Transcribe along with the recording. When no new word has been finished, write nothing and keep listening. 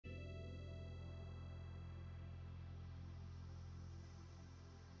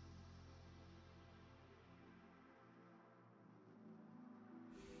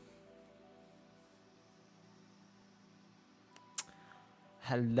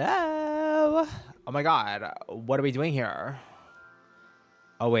Hello. Oh my god. What are we doing here?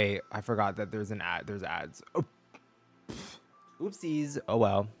 Oh wait, I forgot that there's an ad. There's ads. Oh. Oopsies. Oh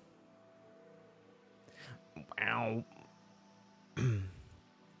well. Wow.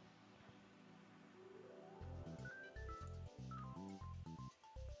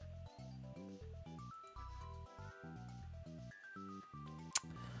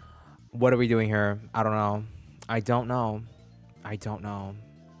 What are we doing here? I don't know. I don't know. I don't know.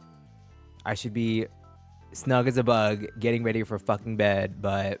 I should be snug as a bug, getting ready for fucking bed,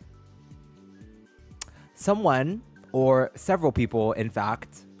 but someone or several people, in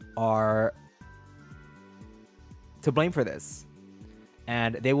fact, are to blame for this,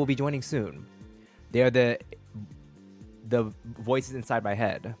 and they will be joining soon. They are the voices inside my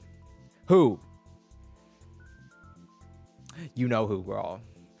head. Who? You know who, girl.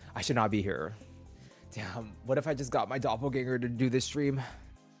 I should not be here. Damn, what if I just got my doppelganger to do this stream?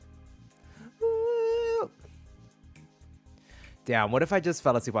 Woo. Damn, what if I just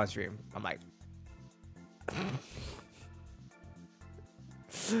fell asleep on stream? I'm like...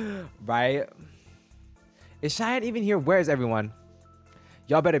 Right? Is Cheyenne even here? Where is everyone?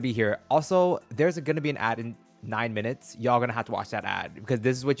 Y'all better be here. Also, there's gonna be an ad in 9 minutes. Y'all gonna have to watch that ad because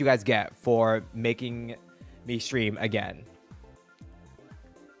this is what you guys get for making me stream again.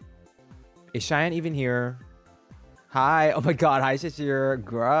 Is Cheyenne even here? Hi. Oh my god. Hi, Shashir.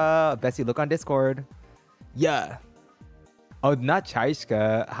 Girl. Bessie, look on Discord. Yeah. Oh, not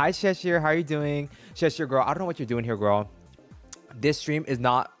Chaishka. Hi, Shashir. How are you doing? Shashir, girl. I don't know what you're doing here, girl. This stream is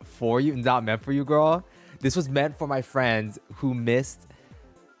not for you. Not meant for you, girl. This was meant for my friends who missed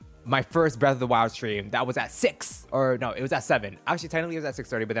my first Breath of the Wild stream. That was at 6. Or no, it was at 7. Actually, technically it was at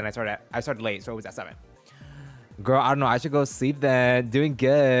 6:30, but then I started late, so it was at 7. Girl, I don't know. I should go sleep then. Doing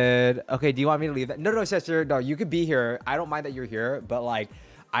good. Okay, do you want me to leave that? No, Chester. No, you could be here. I don't mind that you're here, but like,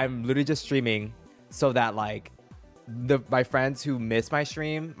 I'm literally just streaming so that like, my friends who missed my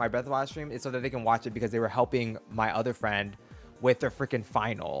stream, my Breath of the Wild stream, is so that they can watch it because they were helping my other friend with their freaking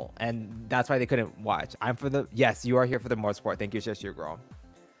final, and that's why they couldn't watch. I'm for the... Yes, you are here for the more support. Thank you, Chester, girl.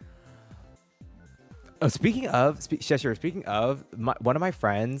 Oh, speaking of... Chester, speaking of, one of my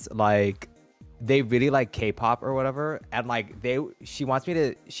friends, like... They really like K-pop or whatever, and like she wants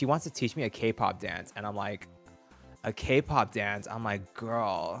to teach me a K-pop dance, and I'm like, a K-pop dance? I'm like,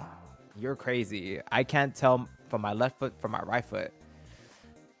 girl, you're crazy. I can't tell from my left foot from my right foot.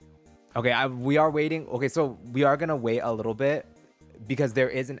 Okay, we are waiting. Okay, so we are gonna wait a little bit because there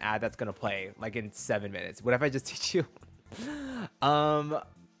is an ad that's gonna play like in 7 minutes. What if I just teach you? I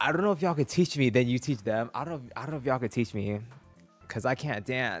don't know if y'all could teach me, then you teach them. I don't know if y'all could teach me, cause I can't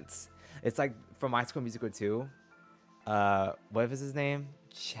dance. It's like from My School Musical 2. What was his name?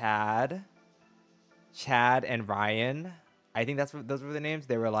 Chad and Ryan. I think those were the names.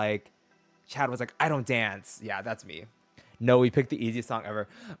 They were like, Chad was like, I don't dance. Yeah, that's me. No, we picked the easiest song ever.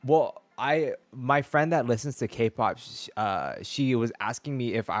 Well, my friend that listens to K-pop, she was asking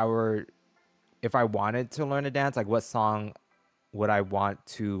me if I wanted to learn a dance, like what song would I want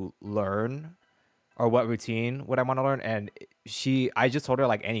to learn? Or what routine would I want to learn? And I just told her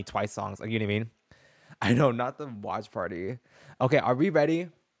like any Twice songs, like, you know what I mean? I know, not the watch party. Okay, are we ready?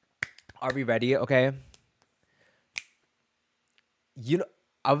 Are we ready? Okay. You know,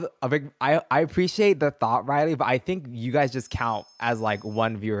 I appreciate the thought, Riley, but I think you guys just count as like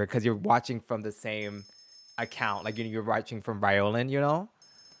one viewer because you're watching from the same account. Like, you know, you're watching from Violin, you know?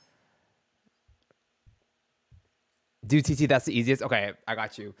 Do TT, that's the easiest? Okay, I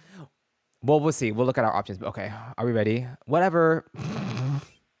got you. Well, we'll see. We'll look at our options. But okay, are we ready? Whatever.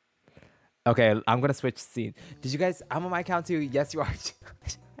 Okay, I'm going to switch scenes. Did you guys... I'm on my account too. Yes, you are.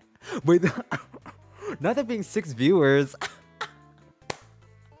 Wait, not there being 6 viewers.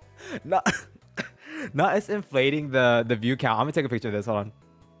 not as inflating the view count. I'm going to take a picture of this. Hold on.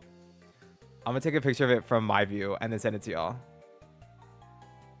 I'm going to take a picture of it from my view and then send it to y'all.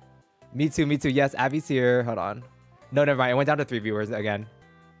 Me too. Yes, Abby's here. Hold on. No, never mind. It went down to 3 viewers again.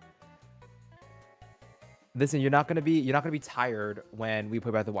 Listen, you're not gonna be tired when we play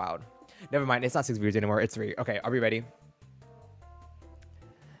Breath of the Wild. Never mind, it's not 6 viewers anymore, it's 3. Okay, are we ready?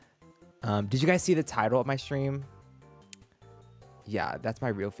 Did you guys see the title of my stream? Yeah, that's my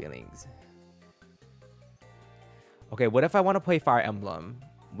real feelings. Okay, what if I want to play Fire Emblem?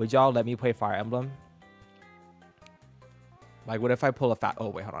 Would y'all let me play Fire Emblem? Like, what if I pull a fast... Oh,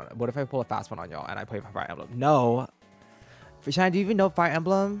 wait, hold on. What if I pull a fast one on y'all and I play Fire Emblem? No. Shine, do you even know Fire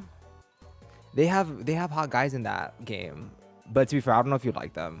Emblem? They have hot guys in that game, but to be fair, I don't know if you'd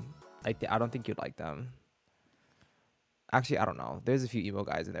like them. Like, I don't think you'd like them. Actually, I don't know. There's a few emo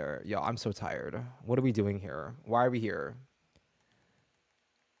guys in there. Yo, I'm so tired. What are we doing here? Why are we here?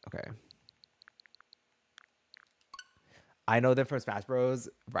 Okay. I know them from Smash Bros.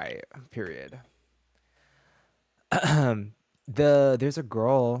 Right. Period. There's a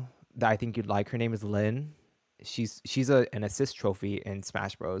girl that I think you'd like. Her name is Lynn. She's an assist trophy in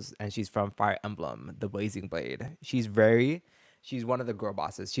Smash Bros. And she's from Fire Emblem, the Blazing Blade. She's one of the girl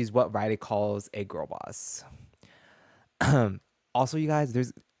bosses. She's what Riley calls a girl boss. Also, you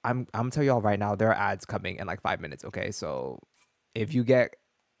guys, I'm gonna tell y'all right now, there are ads coming in like 5 minutes. Okay, so if you get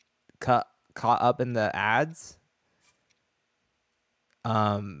caught up in the ads,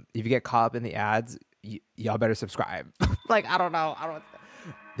 y'all better subscribe. Like, I don't know.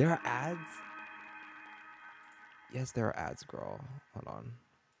 There are ads. Yes, there are ads, girl. Hold on.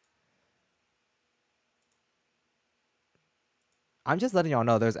 I'm just letting y'all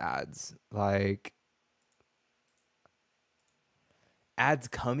know there's ads. Like, ads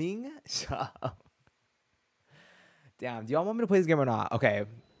coming? Shut up. Damn, do y'all want me to play this game or not? Okay,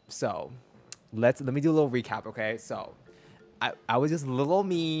 so let me do a little recap, okay? So I was just little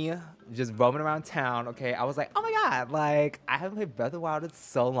me, just roaming around town, okay? I was like, oh my god, like, I haven't played Breath of the Wild in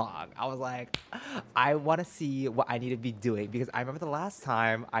so long. I was like, I want to see what I need to be doing, because I remember the last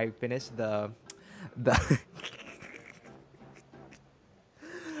time I finished the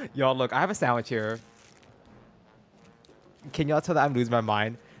y'all, look, I have a sandwich here. Can y'all tell that I'm losing my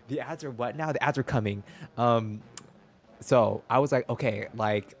mind? The ads are what now? The ads are coming. So I was like, okay,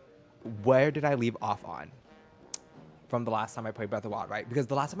 like, where did I leave off on from the last time I played Breath of the Wild, right? Because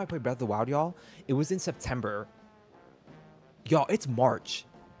the last time I played Breath of the Wild, y'all, it was in September. Y'all, it's March.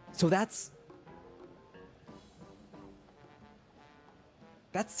 So that's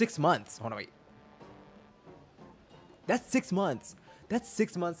 6 months. Hold on, wait. That's 6 months. That's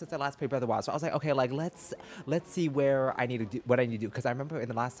 6 months since I last played Breath of the Wild. So I was like, okay, like, let's see where I need to do, what I need to do. Because I remember in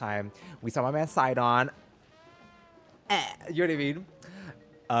the last time, we saw my man Sidon. You know what I mean?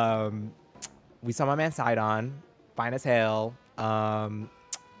 We saw my man Sidon, fine as hell. And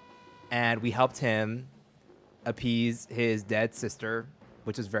we helped him appease his dead sister,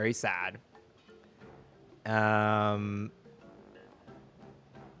 which is very sad. Yeah,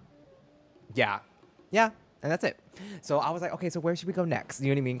 and that's it. So I was like, okay, so where should we go next? You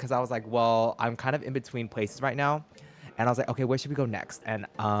know what I mean? Because I was like, well, I'm kind of in between places right now, and I was like, okay, where should we go next? And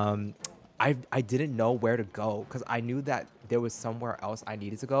I didn't know where to go, because I knew that there was somewhere else I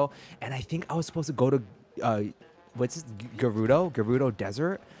needed to go, and I think I was supposed to go to what's this, Gerudo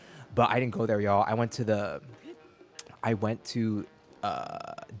Desert, but I didn't go there, y'all. I went to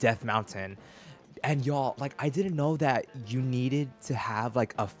Death Mountain. And y'all, like, I didn't know that you needed to have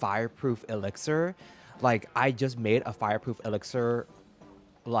like a fireproof elixir. Like, I just made a fireproof elixir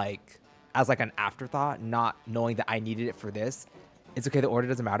like as like an afterthought, not knowing that I needed it for this. It's okay, the order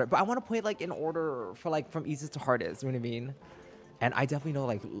doesn't matter, but I want to play like in order for like from easiest to hardest, you know what I mean? And I definitely know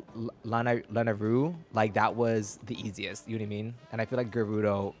like Lanayru, like that was the easiest, you know what I mean? And I feel like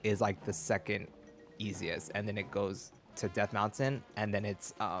Gerudo is like the second easiest, and then it goes to Death Mountain, and then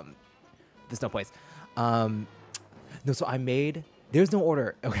it's there's no place. No, so there's no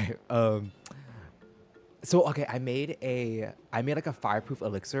order. Okay. So okay, I made like a fireproof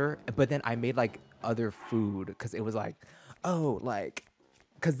elixir, but then I made like other food, because it was like, oh, like,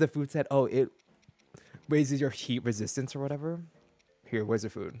 because the food said, oh, it raises your heat resistance or whatever. Here, where's the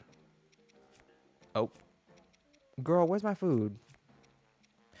food? Oh, girl, where's my food?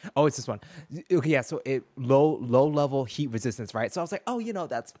 Oh, it's this one. Okay, yeah, so it low level heat resistance, right? So I was like, oh,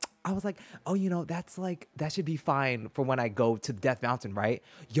 that's like, that should be fine for when I go to Death Mountain, right?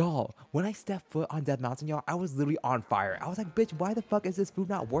 Y'all, when I stepped foot on Death Mountain, y'all, I was literally on fire. I was like, bitch, why the fuck is this food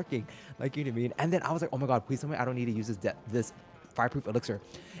not working? Like, you know what I mean? And then I was like, oh my god, please tell me I don't need to use this fireproof elixir.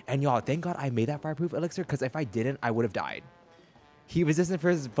 And y'all, thank god I made that fireproof elixir, because if I didn't, I would have died. Heat resistant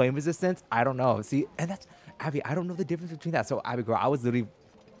versus flame resistance, I don't know. See, and that's Abby, I don't know the difference between that. So Abby, girl, I was being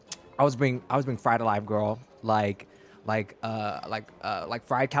fried alive, girl. Like fried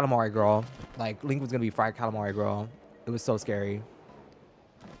calamari, girl. Like Link was gonna be fried calamari, girl. It was so scary.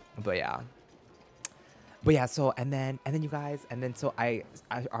 But yeah. So and then you guys, so I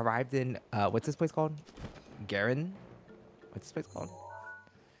arrived in what's this place called? Garen? What's this place called?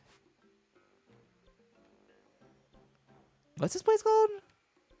 What's this place called?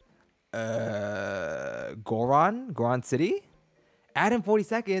 Goron City? Add in 40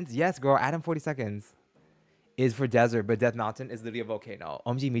 seconds. Yes, girl, add in 40 seconds. Is for desert, but Death Mountain is literally a volcano.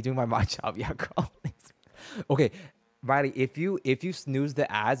 OMG, me doing my mod job. Yeah, girl. Okay, Riley, if you snooze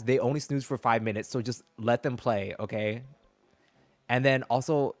the ads, they only snooze for 5 minutes, so just let them play, okay? And then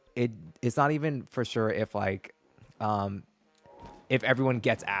also, it's not even for sure if like, if everyone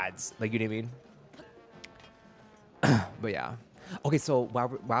gets ads. Like, you know what I mean? But yeah. Okay, so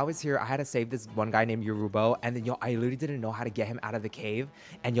while I was here, I had to save this one guy named Yorubo, and then yo, I literally didn't know how to get him out of the cave,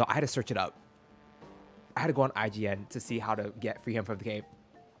 and yo, I had to search it up. I had to go on IGN to see how to free him from the cave.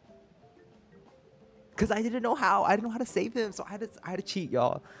 Cause I didn't know how. I didn't know how to save him, so I had to cheat,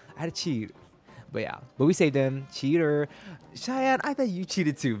 y'all. I had to cheat. But yeah, but we saved him. Cheater. Cheyenne, I thought you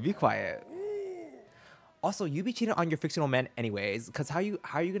cheated too. Be quiet. Also, you be cheating on your fictional men anyways. Cause how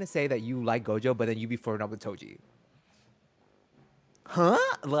are you gonna say that you like Gojo, but then you be flirting up with Toji? Huh?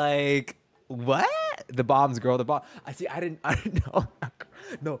 Like what? The bombs, girl. The bomb. I see. I didn't know.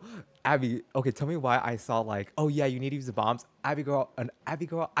 No, Abby. Okay, tell me why I saw like, oh yeah, you need to use the bombs. Abby girl,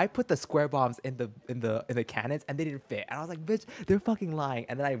 I put the square bombs in the cannons and they didn't fit. And I was like, bitch, they're fucking lying.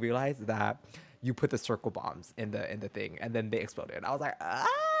 And then I realized that you put the circle bombs in the thing, and then they exploded. And I was like,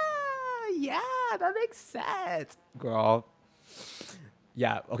 yeah, that makes sense, girl.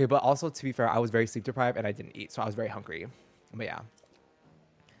 Yeah. Okay, but also to be fair, I was very sleep deprived and I didn't eat, so I was very hungry. But yeah.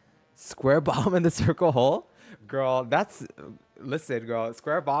 Square bomb in the circle hole, girl. Listen, girl.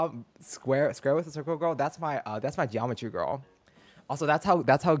 Square bomb, square with a circle, girl. That's my geometry, girl. Also, that's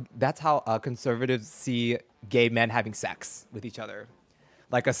how conservatives see gay men having sex with each other,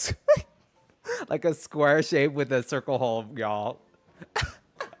 like a like a square shape with a circle hole, y'all.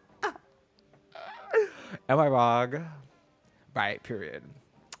 Am I wrong? Right. Period.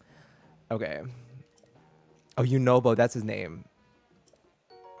 Okay. Oh, Yunobo, that's his name.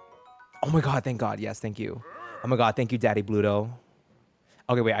 Oh my god, thank God. Yes, thank you. Oh my god, thank you, Daddy Bluto.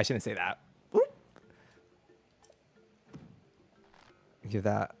 Okay, wait, I shouldn't say that. Whoop. Give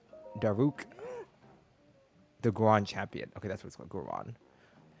that Daruk. The Goron champion. Okay, that's what it's called, Goron.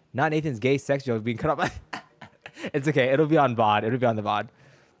 Not Nathan's gay sex joke being cut off. It's okay, it'll be on VOD. It'll be on the VOD.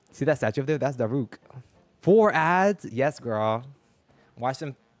 See that statue up there? That's Daruk. 4 ads? Yes, girl. Watch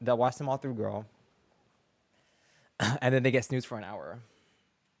them all through, girl. And then they get snoozed for an hour.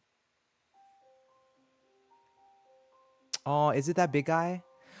 Oh, is it that big guy?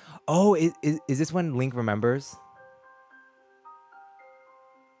 Oh, is this when Link remembers?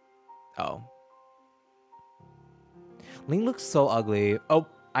 Oh. Link looks so ugly. Oh,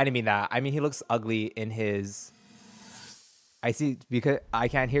 I didn't mean that. I mean, he looks ugly in his... I see, because I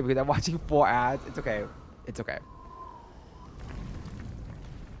can't hear because I'm watching 4 ads. It's okay. It's okay.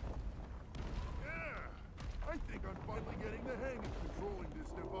 Yeah, I think I'm finally getting the hang of controlling this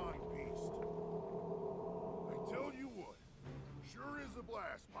divine beast. I tell you what, sure is a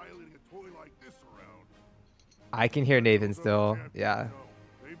blast piloting a toy like this around. I can hear Nathan still. Yeah.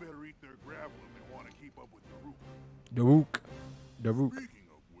 They better eat their gravel if they want to keep up with Daruk. Speaking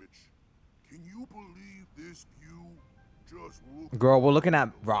of which, can you believe this view? Just look. Girl, we're looking at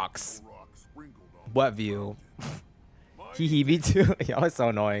rocks. What view? Hee me too. Y'all are so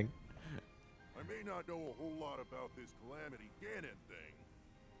annoying. I may not know a whole lot about this Calamity Ganon thing,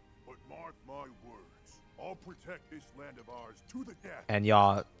 but mark my words, I'll protect this land of ours to the death. And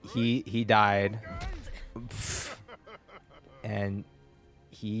y'all, he died. And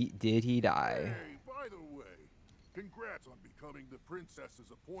he died. Hey, by the way, congrats on becoming the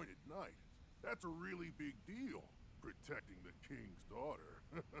princess's appointed knight. That's a really big deal, protecting the king's daughter.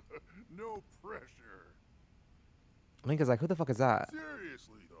 No pressure. Link is like, who the fuck is that?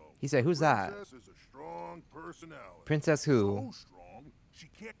 Seriously though. He said, who's that? Princess is a strong personality. Princess who? So strong, she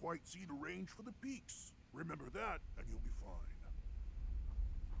can't quite see the range for the peaks. Remember that, and you'll be fine.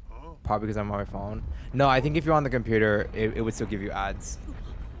 Huh? Probably because I'm on my phone. No, I think if you're on the computer, it would still give you ads.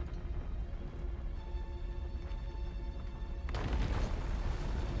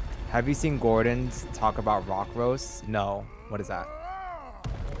 Have you seen Gordon's talk about rock roasts? No. What is that?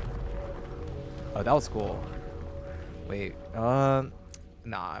 Oh, that was cool. Wait. Nah.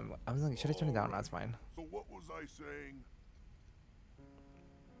 I was like, should I turn it down? That's fine. So what was I saying?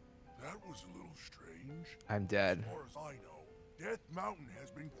 That was a little strange. I'm dead. As far as I know, Death Mountain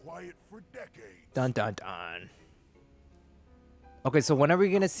has been quiet for decades. Dun dun dun. Okay, so when are we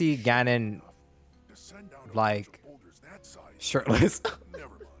gonna see Ganon like shirtless? Never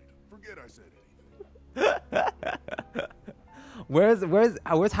mind. Forget I said anything. Where's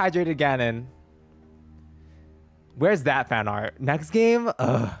hydrated Ganon? Where's that fan art? Next game?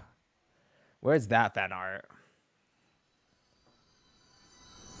 Ugh. Where's that fan art?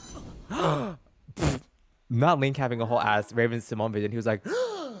 Not Link having a whole ass Raven Simone vision. He was like,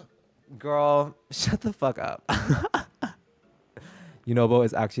 girl, shut the fuck up. Yunobo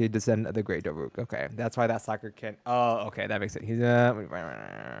is actually a descendant of the Great Daruk. Okay, that's why that soccer kid. Oh, okay, that makes sense. He's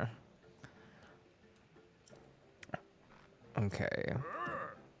okay.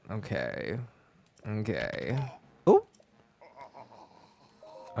 Oh,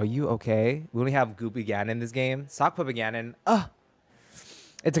 are you okay? We only have Goopy Ganon in this game. Sock Puppet Ganon.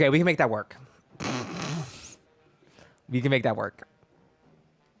 It's okay. We can make that work. We can make that work.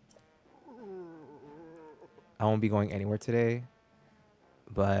 I won't be going anywhere today,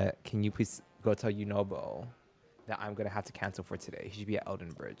 but can you please go tell Yunobo that I'm gonna have to cancel for today? He should be at Elden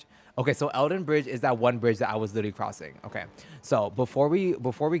Bridge. Okay, so Elden Bridge is that one bridge that I was literally crossing. Okay, so before we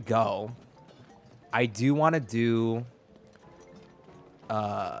go, I do want to do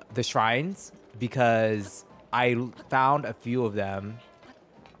the shrines because I found a few of them,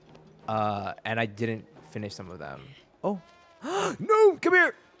 and I didn't finish some of them. Oh, no, come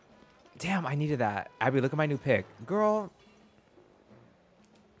here. Damn, I needed that. Abby, look at my new pick. Girl,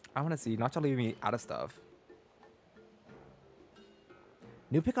 I want to see. Not y'all leaving me out of stuff.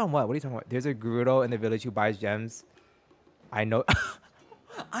 New pick on what? What are you talking about? There's a Gerudo in the village who buys gems. I know.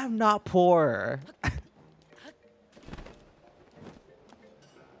 I'm not poor.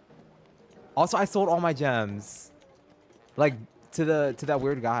 Also, I sold all my gems. Like, to that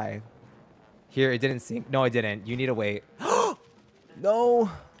weird guy. Here, it didn't sync. No, it didn't. You need to wait.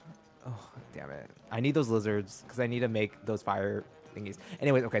 No. Oh, damn it. I need those lizards because I need to make those fire thingies.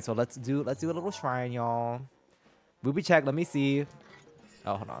 Anyways, okay, so let's do a little shrine, y'all. Booby check, let me see.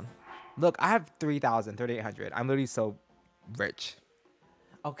 Oh, hold on. Look, I have 3,000, 3,800. I'm literally so rich.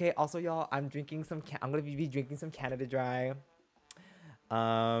 Okay, also, y'all, I'm drinking some I'm gonna be drinking some Canada Dry.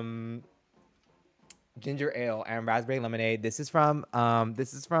 Ginger ale and raspberry lemonade. This is from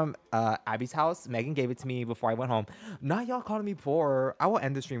Abby's house. Megan gave it to me before I went home. Not y'all calling me poor. I will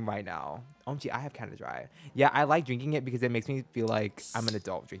end the stream right now. OMG, I have Canada Dry. Yeah, I like drinking it because it makes me feel like I'm an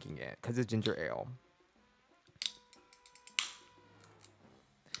adult drinking it because it's ginger ale.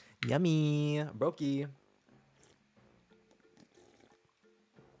 Yummy. Brokey.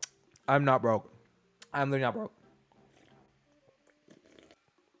 I'm not broke. I'm literally not broke.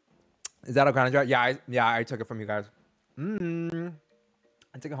 Is that a Canada Dry? Yeah, I took it from you guys.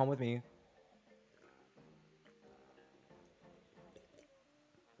 I took it home with me.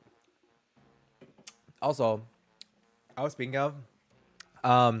 Also, I was speaking of,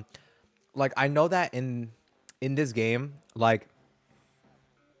 like I know that in this game, like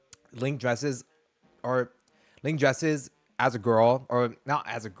Link dresses as a girl, or not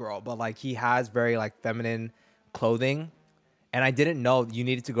as a girl, but like he has very like feminine clothing. And I didn't know you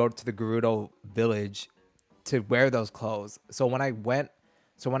needed to go to the Gerudo village to wear those clothes. So when I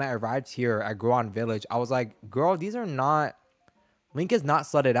arrived here at Goron Village, I was like, girl, these are not, Link is not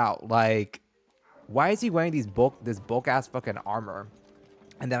slutted out. Like, why is he wearing this bulk ass fucking armor?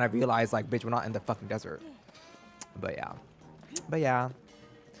 And then I realized, like, bitch, we're not in the fucking desert. But yeah.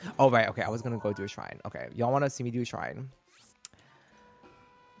 Oh, right. Okay, I was gonna go do a shrine. Okay, y'all want to see me do a shrine?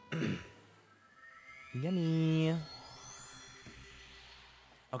 Yummy.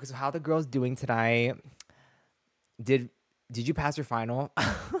 Okay, so how the girls doing tonight? Did you pass your final?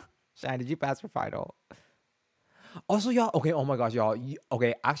 Shine, did you pass your final? Also, y'all, okay, oh my gosh, y'all.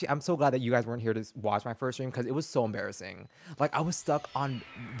 Okay, actually, I'm so glad that you guys weren't here to watch my first stream because it was so embarrassing. Like, I was stuck on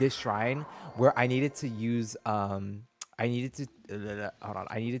this shrine where I needed to use, hold on. I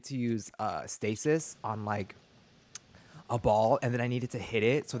needed to use stasis on, like, a ball, and then I needed to hit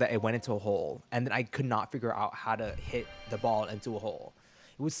it so that it went into a hole. And then I could not figure out how to hit the ball into a hole.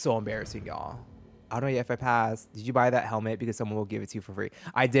 It was so embarrassing, y'all. I don't know if I passed. Did you buy that helmet? Because someone will give it to you for free.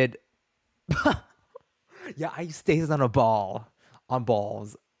 I did. Yeah, I stays on a ball. On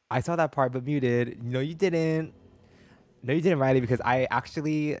balls. I saw that part, but muted. No, you didn't. No, you didn't, Riley, because I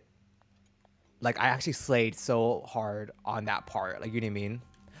actually slayed so hard on that part. Like, you know what I mean?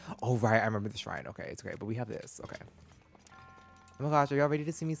 Oh, right. I remember the shrine. Okay, it's okay. But we have this. Okay. Oh my gosh, are y'all ready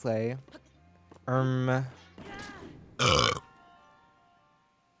to see me slay?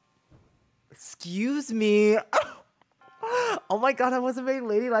 Excuse me. Oh my god, that wasn't very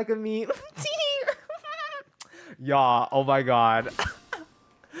ladylike of me. Yeah, oh my god.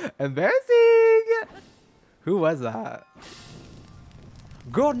 Embarrassing. Who was that?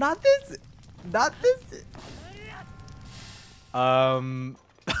 Girl, not this. Not this.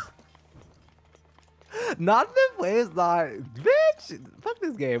 Not the place that. Bitch. Fuck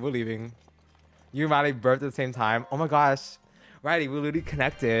this game. We're leaving. You and Riley birthed at the same time. Oh my gosh. Riley, we're literally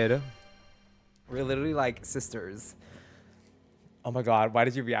connected. We're literally like sisters. Oh my god, why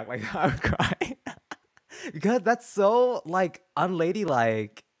did you react like that? I would cry. Because that's so like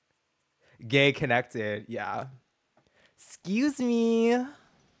unladylike. Gay connected, yeah. Excuse me.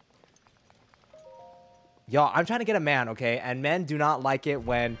 Y'all, I'm trying to get a man, okay? And men do not like it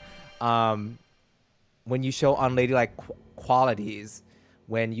when you show unladylike qualities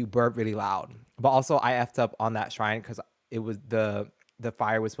when you burp really loud. But also I effed up on that shrine because it was the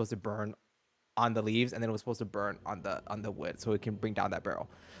fire was supposed to burn on the leaves, and then it was supposed to burn on the wood, so it can bring down that barrel.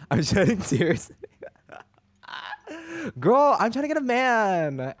 I'm shedding tears. Girl, I'm trying to get a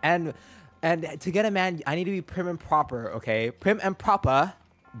man, and to get a man, I need to be prim and proper. Okay, prim and proper,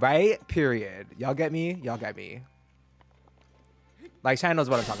 right? Period. Y'all get me? Y'all get me? Like, China knows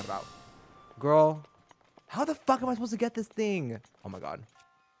what I'm talking about. Girl, how the fuck am I supposed to get this thing? Oh my god.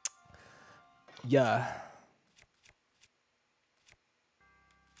 Yeah.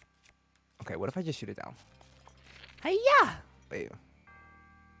 Okay, what if I just shoot it down? Hey, yeah. Wait.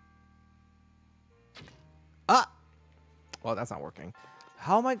 Ah. Well, that's not working.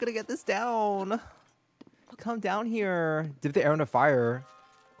 How am I gonna get this down? Come down here. Dip the arrow into fire.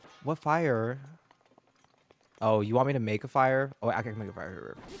 What fire? Oh, you want me to make a fire? Oh, I can make a fire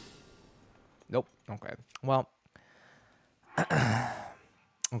here. Nope. Okay. Well.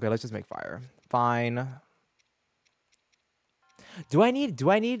 Okay, let's just make fire. Fine. Do I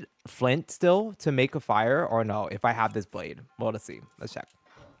need flint still to make a fire or no? If I have this blade. Well, let's see. Let's check.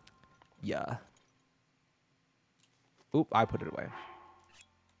 Yeah. Oop, I put it away.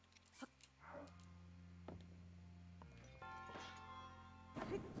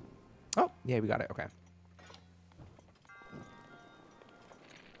 Oh, yeah, we got it. Okay.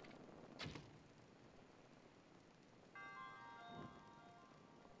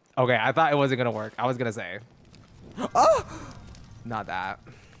 Okay, I thought it wasn't gonna work. I was gonna say. Oh! Not that.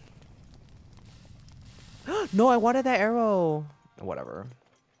 No, I wanted that arrow. Whatever.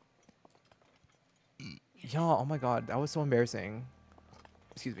 Yo, oh my god, that was so embarrassing.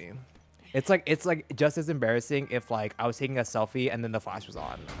 Excuse me. It's like just as embarrassing if like I was taking a selfie and then the flash was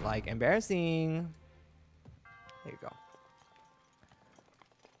on. Like, embarrassing. There you go.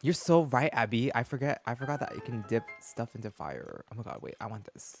 You're so right, Abby. I forgot that you can dip stuff into fire. Oh my god, wait, I want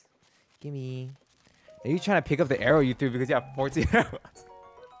this. Gimme. Are you trying to pick up the arrow you threw because you have 14 arrows?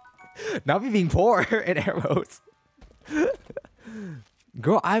 Not me being poor in arrows.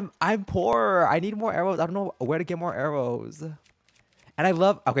 Girl, I'm poor. I need more arrows. I don't know where to get more arrows. And I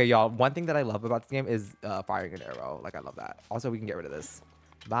love, okay, y'all, one thing that I love about this game is firing an arrow. Like, I love that. Also, we can get rid of this.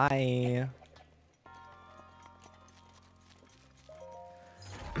 Bye.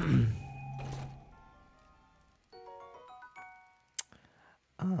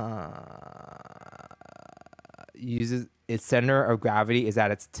 Uses its center of gravity is at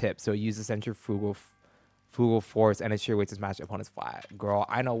its tip, so it uses centrifugal force and its shear weight to smash opponents flat. Girl,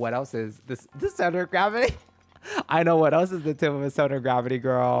 I know what else is this center of gravity. I know what else is the tip of a center of gravity,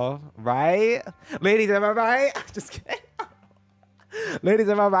 girl. Right? Ladies, am I right? Just kidding. Ladies,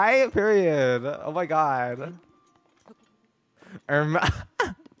 am I right? Period. Oh my god.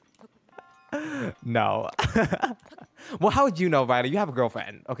 No. Well, how would you know, Violet? You have a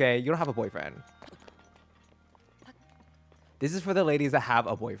girlfriend, okay? You don't have a boyfriend. This is for the ladies that have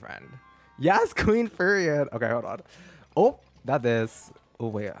a boyfriend. Yes, queen, period. Okay, hold on. Oh, not this. Oh,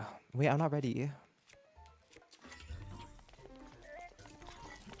 wait. Wait, I'm not ready.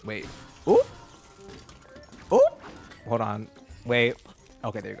 Wait. Oh. Oh. Hold on. Wait.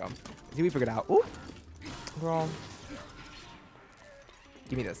 Okay, there you go. See, we figured it out. Oh. Girl.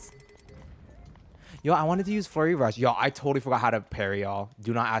 Give me this. Yo, I wanted to use Flurry Rush. Yo, I totally forgot how to parry, y'all.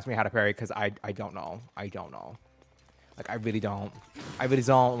 Do not ask me how to parry because I don't know. I don't know. Like, I really don't. I really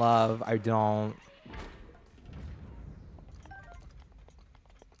don't, love. I don't.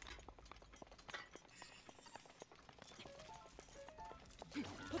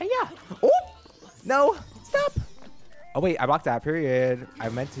 Hey, yeah. Oh! No! Stop! Oh, wait. I blocked that, period. I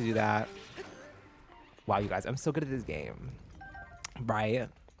meant to do that. Wow, you guys. I'm so good at this game. Right?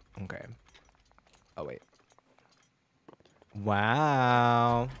 Okay. Oh, wait.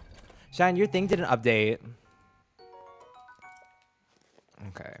 Wow. Shine, your thing didn't update.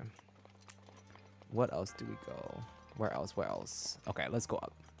 Okay. What else do we go? Where else? Where else? Okay, let's go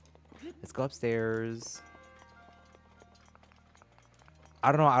up. Let's go upstairs.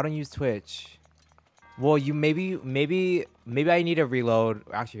 I don't know. I don't use Twitch. Well, you maybe I need to reload.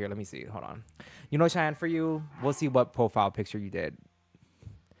 Actually, here, let me see. Hold on. You know, Cheyenne, for you, we'll see what profile picture you did.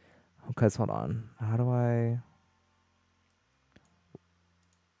 Because, hold on. How do I...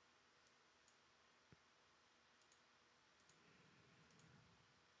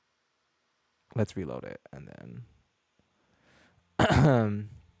 Let's reload it, and then...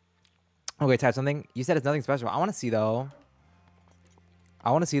 Okay, type something. You said it's nothing special. I want to see, though.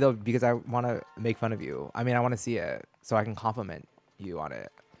 I want to see, though, because I want to make fun of you. I mean, I want to see it, so I can compliment you on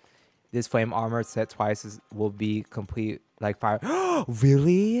it. This flame armor set twice will be complete, like, fire.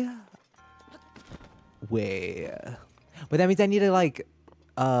 Really? Wait. But that means I need to, like,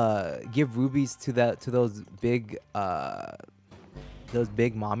 give rubies to those big mommy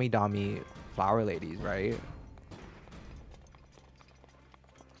dommy flower ladies, right?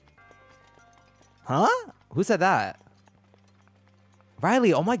 Huh? Who said that?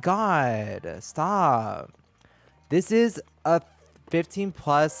 Riley, oh my god. Stop. This is a 15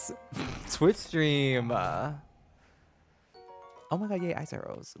 plus Twitch stream. Oh my god, yay, ice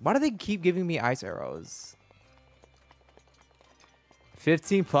arrows. Why do they keep giving me ice arrows?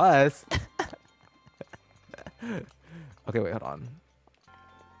 15 plus? Okay, wait, hold on.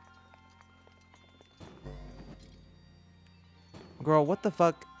 Girl, what the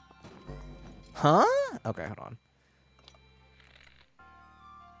fuck? Huh? Okay, hold on.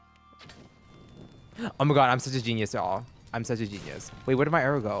 Oh my god, I'm such a genius, y'all. I'm such a genius. Wait, where did my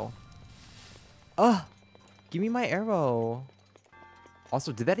arrow go? Ugh! Give me my arrow.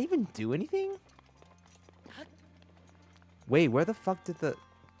 Also, did that even do anything? Wait, where the fuck did the...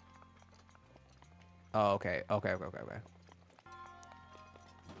 Oh, okay. Okay.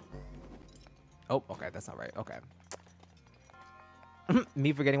 Oh, okay, that's not right. Okay.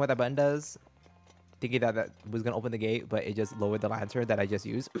 Me forgetting what that button does. Thinking that that was gonna open the gate, but it just lowered the lantern that I just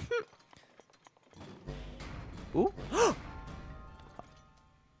used. Ooh.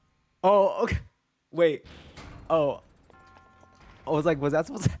 Oh, okay. Wait. Oh. I was like, was that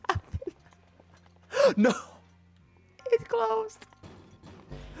supposed to happen? No. It's closed.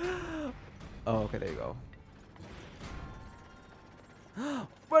 Oh, okay, there you go.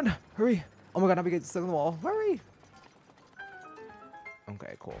 Run! Hurry! Oh my god, now we get stuck on the wall. Hurry!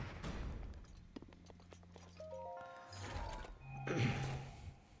 Okay, cool.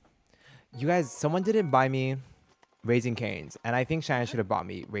 You guys, someone didn't buy me Raising Canes, and I think Cheyenne should have bought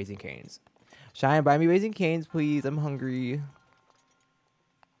me Raising Canes. Cheyenne, buy me Raising Canes, please. I'm hungry.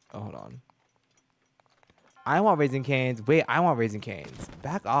 Oh, hold on. I want Raising Canes. Wait, I want Raising Canes.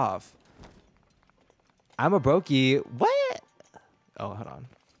 Back off. I'm a brokey. What? Oh, hold on.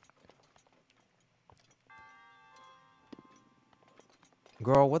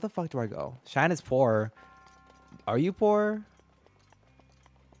 Girl, where the fuck do I go? Cheyenne is poor. Are you poor?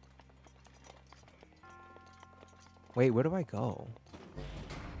 Wait, where do I go?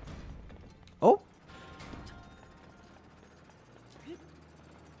 Oh!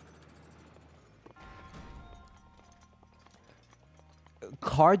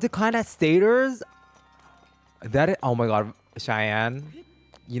 Card decline at Staters? Oh my god, Cheyenne.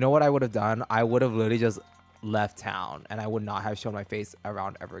 You know what I would have done? I would have literally just left town and I would not have shown my face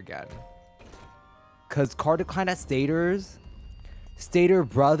around ever again. Cause card decline at Staters? Stater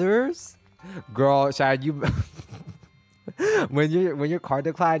Brothers? Girl, Cheyenne, you when you're card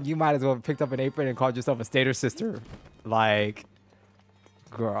declined, you might as well have picked up an apron and called yourself a Stater sister. Like,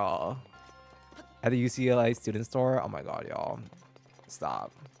 girl. At the UCLA student store? Oh my god, y'all.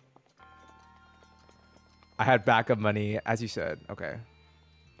 Stop. I had backup money, as you should. Okay.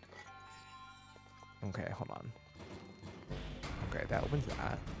 Okay, hold on. Okay, that opens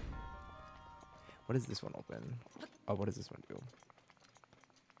that. What does this one open? Oh, what does this one do?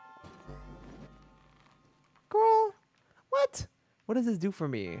 Girl, what? What does this do for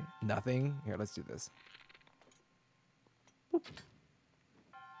me? Nothing. Here, let's do this. Boop.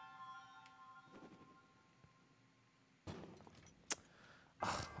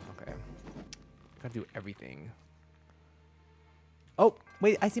 Okay. Gotta do everything. Oh,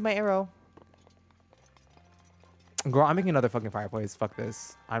 wait, I see my arrow. Girl, I'm making another fucking fireplace. Fuck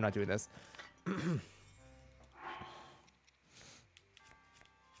this. I'm not doing this.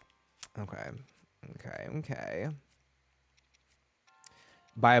 Okay.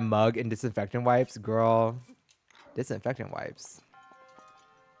 Buy a mug and disinfectant wipes. Girl, disinfectant wipes.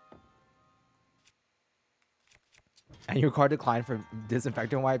 And your card declined for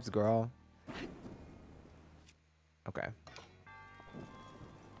disinfectant wipes, girl. Okay.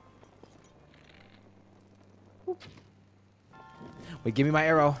 Wait, give me my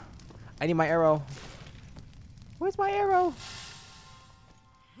arrow. I need my arrow. Where's my arrow?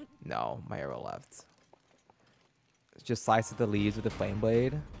 No, my arrow left. Just slice at the leaves with the flame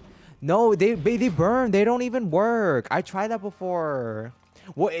blade. No, they burn. They don't even work. I tried that before.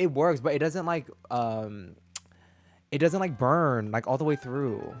 Well, it works, but it doesn't like burn like all the way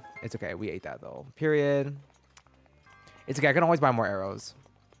through. It's okay. We ate that though. Period. It's okay. I can always buy more arrows.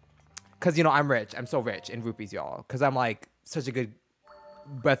 Cause you know I'm rich. I'm so rich in rupees, y'all. Cause I'm like such a good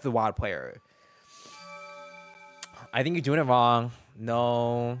Breath of the Wild player. I think you're doing it wrong.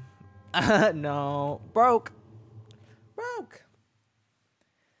 No. No. Broke.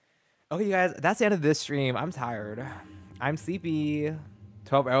 Okay, you guys, that's the end of this stream. I'm tired. I'm sleepy.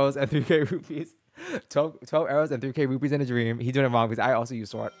 12 arrows and 3k rupees. 12 arrows and 3k rupees in a dream. He's doing it wrong because I also use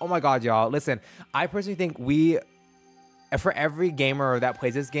sword. Oh my god, y'all. Listen, I personally think we for every gamer that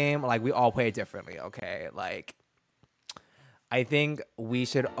plays this game, like we all play it differently, okay? Like I think we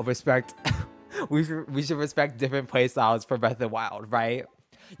should respect we should respect different play styles for Breath of the Wild, right?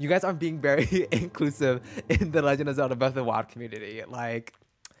 You guys aren't being very inclusive in the Legend of Zelda Breath of the Wild community. Like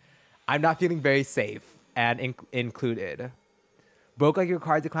I'm not feeling very safe and included. Broke like your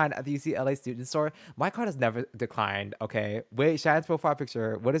card declined at the UCLA student store. My card has never declined, okay? Wait, Shannon's profile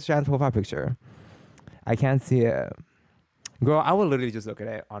picture. What is Shannon's profile picture? I can't see it. Girl, I will literally just look at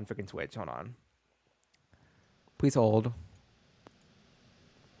it on freaking Twitch. Hold on. Please hold.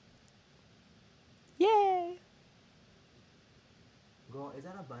 Yay! Girl, is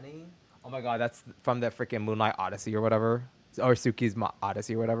that a bunny? Oh my god, that's from the freaking Moonlight Odyssey or whatever. Or Suki's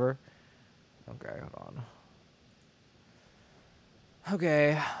Odyssey or whatever. Okay, hold on.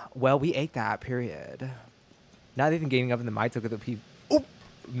 Okay, well, we ate that, period. Not even getting up in the mic took the pee. Oh!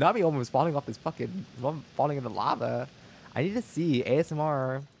 Nami almost falling off this fucking... falling in the lava. I need to see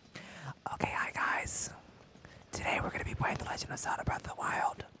ASMR. Okay, hi guys. Today we're gonna be playing The Legend of Zelda Breath of the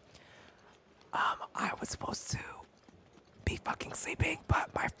Wild. I was supposed to be fucking sleeping, but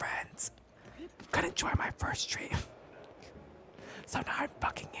my friends couldn't join my first stream. So now I'm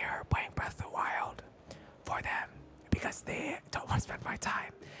fucking here playing Breath of the Wild for them because they don't want to spend my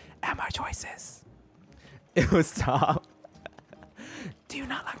time and my choices. It was stop. Do you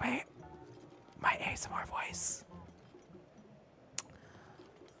not like my ASMR voice?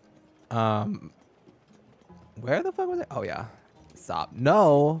 Where the fuck was it? Oh yeah. Stop.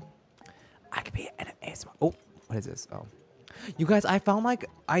 No. I could be an ASMR. Oh, what is this? Oh. You guys, I found like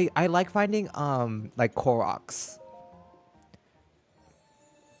I like finding like Koroks.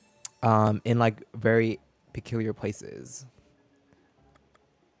 In like very peculiar places.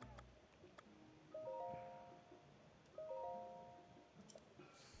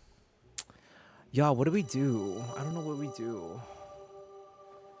 Y'all, what do we do? I don't know what we do.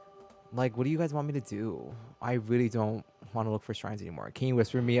 Like, what do you guys want me to do? I really don't want to look for shrines anymore. Can you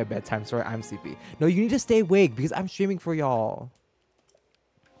whisper me a bedtime story? I'm sleepy. No, you need to stay awake because I'm streaming for y'all.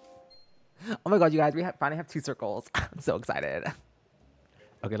 Oh my god, you guys, we finally have 2 circles. I'm so excited.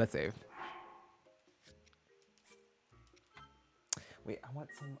 Okay, let's save. Wait, I want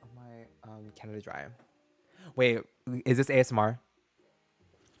some of my Canada Dry. Wait, is this ASMR?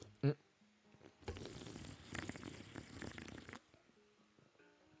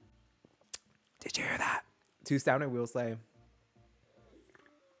 Did you hear that? 2 sound and we'll slay.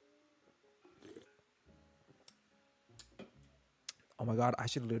 Oh my god, I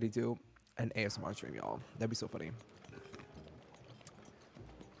should literally do an ASMR stream, y'all. That'd be so funny.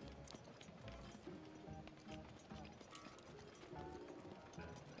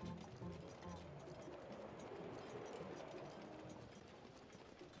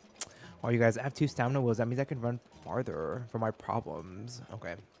 Oh, you guys, I have 2 stamina wheels. That means I can run farther for my problems.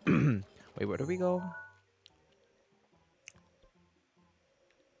 Okay. Wait, where do we go?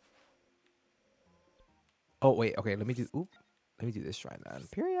 Oh, wait. Okay, let me do... Oop. Let me do this shrine then.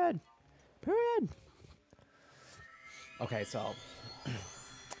 Period. Period. Okay, so...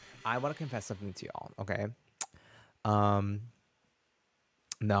 I want to confess something to y'all, okay?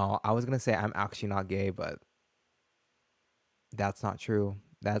 No, I was going to say I'm actually not gay, but... That's not true.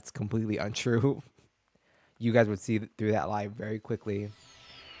 That's completely untrue. You guys would see through that lie very quickly.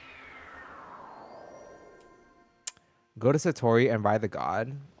 Go to Satori and ride the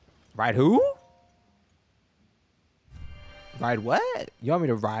god. Ride who? Ride what? You want me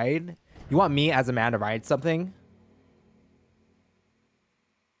to ride? You want me as a man to ride something?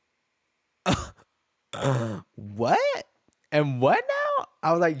 What? And what now?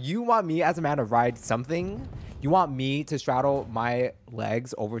 I was like, you want me as a man to ride something? You want me to straddle my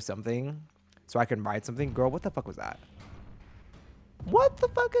legs over something so I can ride something? Girl, what the fuck was that? What the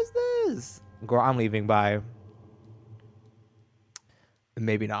fuck is this? Girl, I'm leaving. Bye.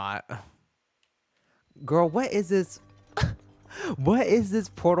 Maybe not. Girl, what is this? What is this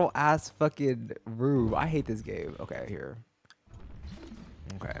portal ass fucking room? I hate this game. Okay, here.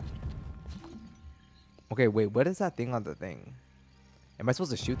 Okay. Okay, wait, what is that thing on the thing? Am I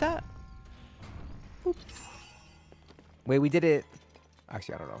supposed to shoot that? Boop. Wait, we did it.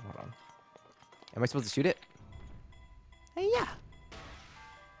 Actually, I don't know. Hold on. Am I supposed to shoot it? Hey, yeah.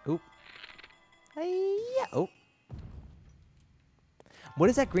 Oop. Hey, yeah. Oh. What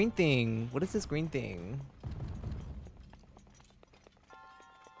is that green thing? What is this green thing?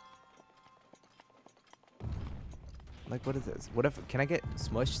 Like, what is this? What if... Can I get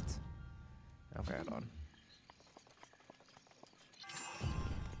smushed? Okay, hold on.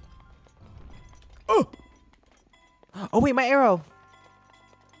 Oh! Oh, wait, my arrow!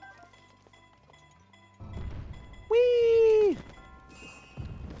 Whee!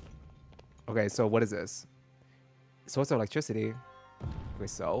 Okay, so what is this? Source of electricity. Okay,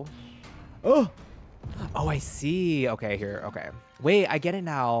 so. Oh! Oh, I see. Okay, here. Okay. Wait, I get it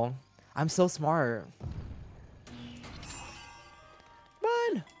now. I'm so smart.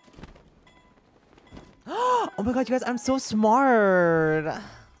 Run! Oh my god, you guys, I'm so smart.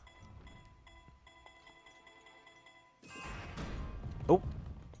 Oh.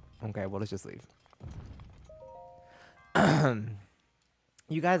 Okay, well, let's just leave.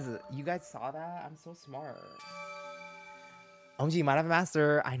 You guys saw that? I'm so smart. OMG, you might have a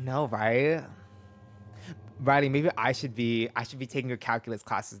master. I know, right? Riley, maybe I should be taking your calculus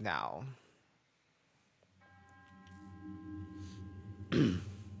classes now. OMG,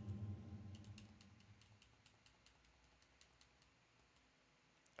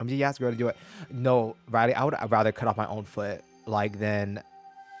 you asked girl to do it. No, Riley, I would rather cut off my own foot like than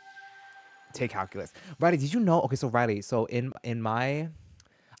take calculus. Riley, did you know? Okay, so Riley, so in my,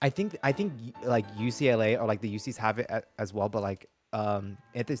 I think like UCLA or like the UCs have it as well, but like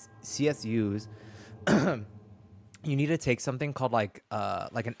at the CSUs, you need to take something called like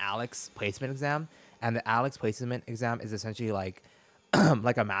an ALEX placement exam, and the ALEX placement exam is essentially like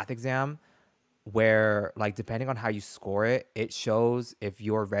like a math exam where like depending on how you score it, it shows if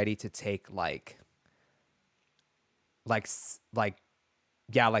you're ready to take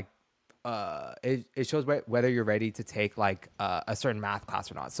it shows whether you're ready to take like a certain math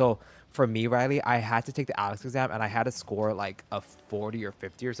class or not. So for me, Riley, I had to take the ALEX exam and I had to score like a 40 or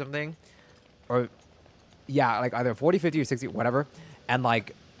 50 or something, or yeah, like either 40, 50 or 60, whatever. And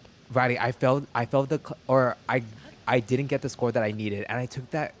like, Riley, I didn't get the score that I needed, and I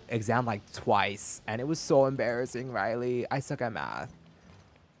took that exam like twice, and it was so embarrassing, Riley. I suck at math.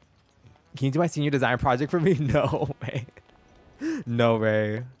 Can you do my senior design project for me? No way. No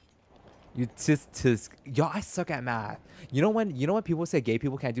way. You just yo, I suck at math. You know when people say gay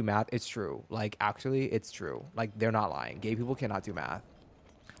people can't do math? It's true. Like actually, it's true. Like they're not lying. Gay people cannot do math.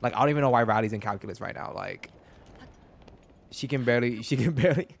 Like I don't even know why Riley's in calculus right now. Like she can barely.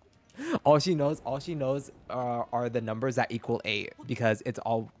 All she knows are the numbers that equal 8, because it's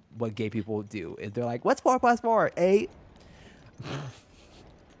all what gay people do. Is they're like, what's 4 plus 4? 8.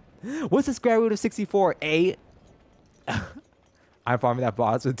 What's the square root of 64? 8. I'm farming that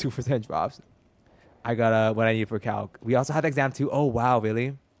boss with 2% drops. I got what I need for calc. We also had the exam too. Oh wow,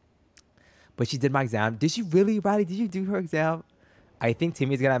 really? But she did my exam. Did she really, Riley? Did you do her exam? I think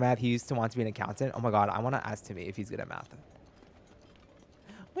Timmy's good at math. He used to want to be an accountant. Oh my god, I want to ask Timmy if he's good at math.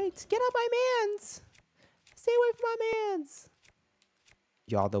 Wait, get out my mans! Stay away from my mans!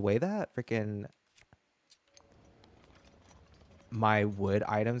 Y'all, the way that freaking my wood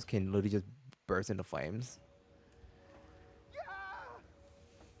items can literally just burst into flames.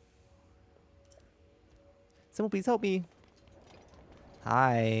 Someone please help me.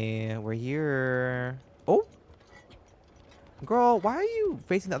 Hi, we're here. Oh! Girl, why are you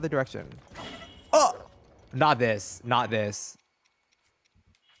facing the other direction? Oh! Not this. Not this.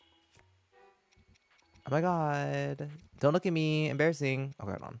 Oh my god. Don't look at me. Embarrassing.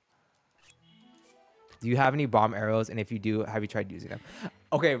 Okay, hold on. Do you have any bomb arrows? And if you do, have you tried using them?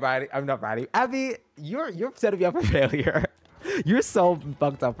 Okay, Riley. I'm not Riley. Abby, you're setting me up for failure. You're so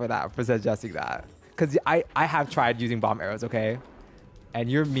fucked up for that, for suggesting that. Because I have tried using bomb arrows, okay? And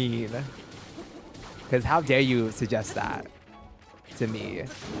you're mean. Because how dare you suggest that to me?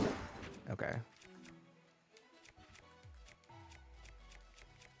 Okay.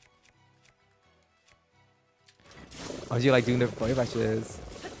 Oh, you like doing the play brushes?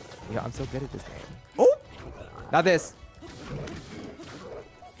 Yeah, I'm so good at this game. Oh! Not this.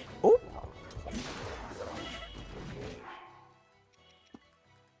 Oh!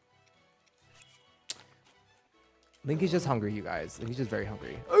 Link is just hungry, you guys. Link is just very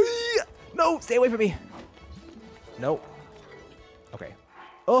hungry. No! Stay away from me! No. Okay.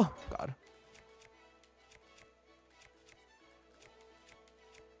 Oh, God.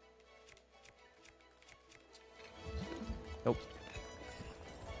 Nope.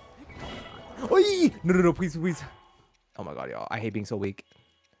 Oy! No, please, please. Oh my god, y'all. I hate being so weak.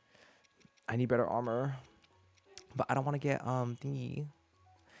 I need better armor. But I don't want to get, thingy.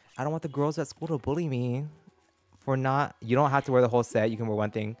 I don't want the girls at school to bully me for not... You don't have to wear the whole set. You can wear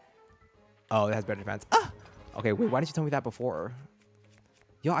one thing. Oh, it has better defense. Ah! Okay, wait, why didn't you tell me that before?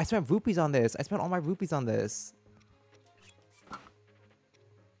 Yo, I spent rupees on this. I spent all my rupees on this.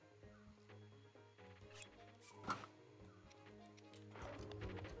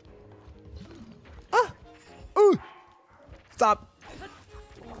 Ah! Ooh! Stop!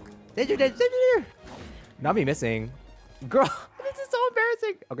 Danger! Not me missing. Girl, this is so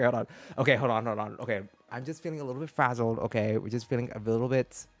embarrassing. Okay, hold on. Okay, hold on. Okay, I'm just feeling a little bit frazzled. Okay, we're just feeling a little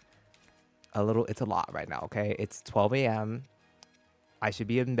bit a little. It's a lot right now. Okay, it's 12 a.m. I should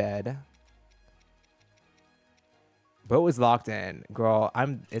be in bed. Boat is locked in, girl.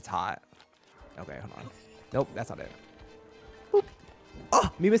 It's hot. Okay, hold on. Nope, that's not it. Boop. Oh,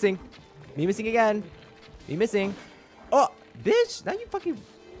 me missing. Me missing again. Me missing. Oh, bitch. Now you fucking.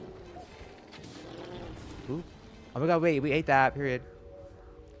 Oop. Oh my god, wait. We ate that. Period.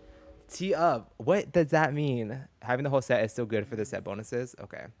 Tee up. What does that mean? Having the whole set is still good for the set bonuses?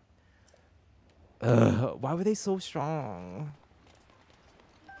 Okay. Ugh, why were they so strong?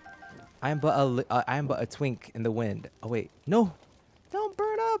 I am but a twink in the wind. Oh wait, no, don't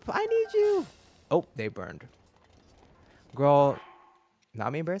burn up. I need you. Oh, they burned. Girl,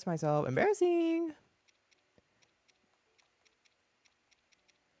 not me embarrass myself. Embarrassing.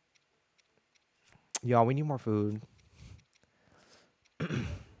 Y'all, we need more food.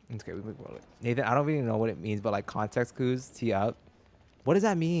 Okay, we roll it. Nathan, I don't really know what it means, but like context clues, tee up. What does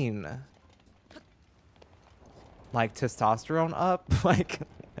that mean? Like testosterone up? Like,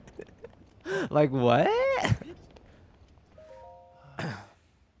 like what?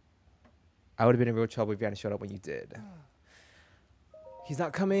 I would have been in real trouble if you hadn't showed up when you did. He's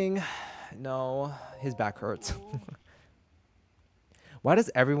not coming. No, his back hurts. Why does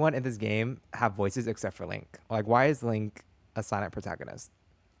everyone in this game have voices except for Link? Like, why is Link a silent protagonist?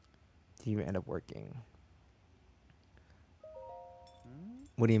 Did he even end up working?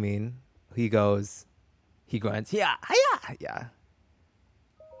 What do you mean? He goes, he grunts, yeah, yeah, yeah.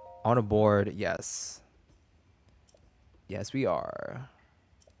 On a board, yes. Yes, we are.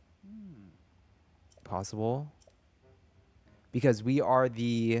 Possible. Because we're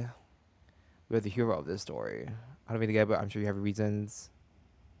the hero of this story. I don't mean to get, but I'm sure you have reasons.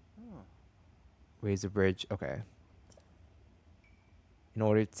 Raise the bridge. Okay. In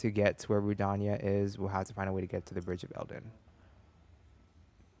order to get to where Rudania is, we'll have to find a way to get to the Bridge of Eldin.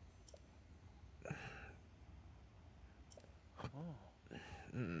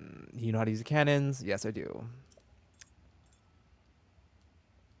 You know how to use the cannons? Yes, I do.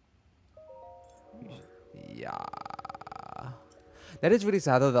 Yeah. That is really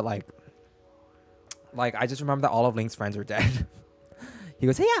sad though that like I just remember that all of Link's friends are dead. He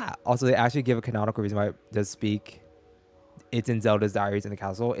goes, hey, yeah. Also, they actually give a canonical reason why it does speak. It's in Zelda's diaries in the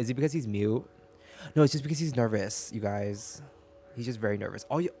castle. Is it because he's mute? No, it's just because he's nervous, you guys. He's just very nervous.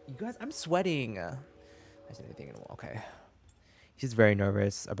 Oh, you guys, I'm sweating. I said anything in a while. Okay. He's just very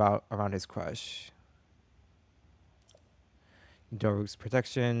nervous around his crush. Daruk's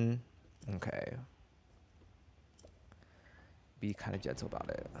protection. Okay. Be kind of gentle about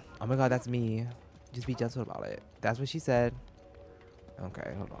it. Oh my god, that's me. Just be gentle about it. That's what she said.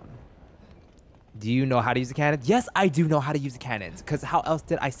 Okay, hold on. Do you know how to use the cannons? Yes, I do know how to use the cannons. Because how else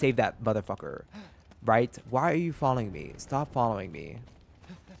did I save that motherfucker? Right? Why are you following me? Stop following me.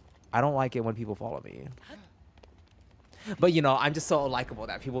 I don't like it when people follow me. But, you know, I'm just so likable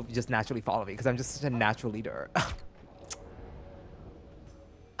that people just naturally follow me. Because I'm just such a natural leader.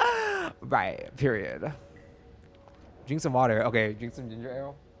 Right. Period. Drink some water. Okay, drink some ginger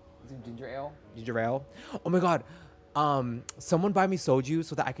ale. Some ginger ale. Ginger ale. Oh, my God. Someone buy me soju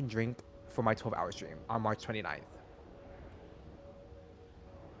so that I can drink for my 12-hour stream on March 29th.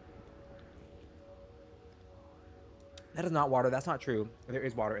 That is not water. That's not true. There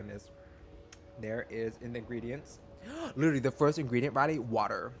is water in this. There is in the ingredients. Literally, the first ingredient, Riley,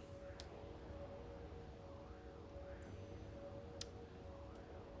 water.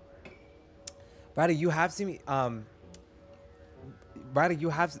 Riley, you have seen me. Riley,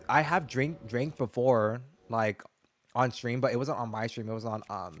 I have drank before, like on stream, but it wasn't on my stream. It was on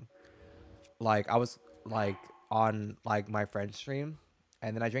like I was like on like my friend's stream,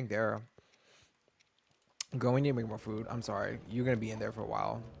 and then I drank there. Girl, we need to make more food. I'm sorry. You're gonna be in there for a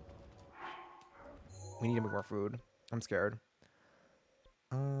while. We need to make more food. I'm scared.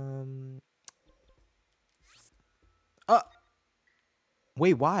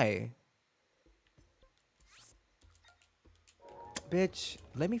 Wait, why? Bitch,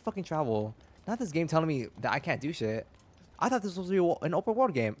 let me fucking travel. Not this game telling me that I can't do shit. I thought this was an open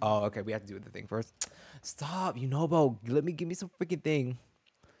world game. Oh, okay, we have to do the thing first. Stop, you know, bro. Give me some freaking thing.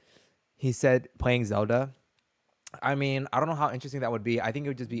 He said playing Zelda. I mean, I don't know how interesting that would be. I think it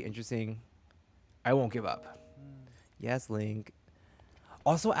would just be interesting. I won't give up. Yes, Link.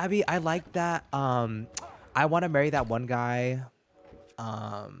 Also, Abby, I like that. I want to marry that one guy.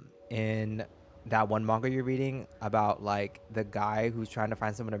 In that one manga you're reading about like the guy who's trying to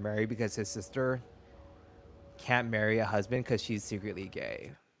find someone to marry because his sister can't marry a husband because she's secretly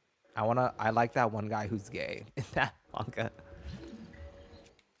gay. I like that one guy who's gay in that manga.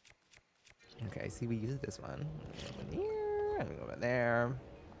 Okay, see, we use this one. Over here, and we go over there.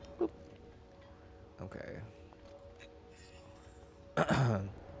 Boop. Okay.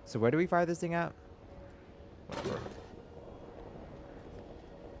 So where do we fire this thing at? Whatever.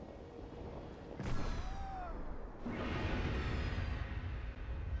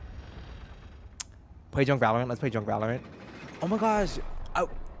 Play Junk Valorant. Let's play Junk Valorant. Oh my gosh. I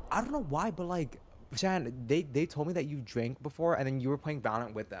don't know why, but like, Shan, they told me that you drank before and then you were playing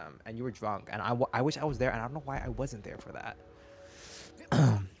Valorant with them and you were drunk. And I wish I was there and I don't know why I wasn't there for that.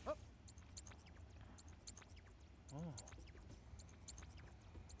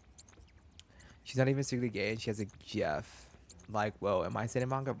 She's not even secretly gay and she has a GF. Like, whoa, am I saying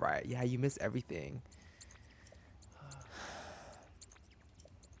manga right? Yeah, you miss everything.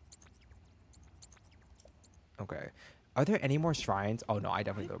 Okay. Are there any more shrines? Oh, no, I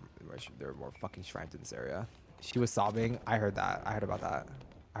definitely know there are more fucking shrines in this area. She was sobbing. I heard that. I heard about that.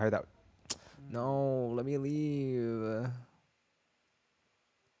 I heard that. No, let me leave.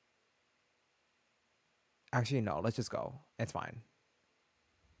 Actually, no, let's just go. It's fine.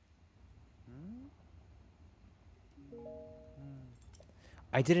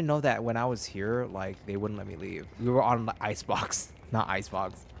 I didn't know that when I was here, like, they wouldn't let me leave. We were on the icebox, not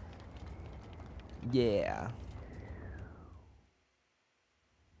icebox. Yeah.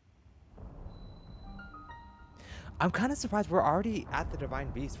 I'm kind of surprised we're already at the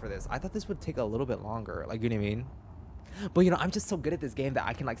Divine Beast for this. I thought this would take a little bit longer. Like, you know what I mean? But, you know, I'm just so good at this game that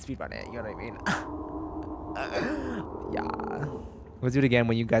I can, like, speedrun it. You know what I mean? Yeah. Let's do it again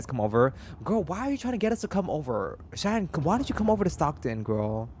when you guys come over. Girl, why are you trying to get us to come over? Shan, why don't you come over to Stockton,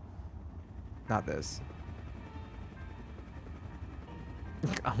 girl? Not this.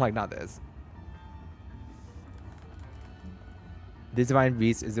 I'm like, not this. This Divine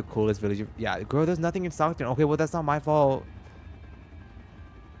Beast is the coolest village. Yeah, girl, there's nothing in Stockton. Okay, well, that's not my fault.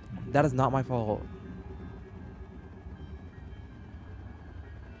 That is not my fault.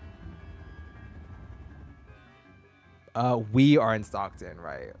 We are in Stockton,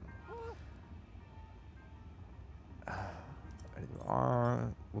 right?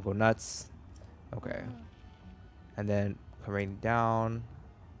 We'll go nuts. Okay. And then come raining down.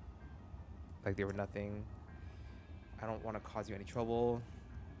 Like they were nothing. I don't want to cause you any trouble.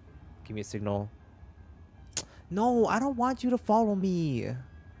 Give me a signal. No, I don't want you to follow me.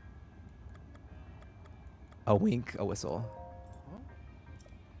 A wink, a whistle.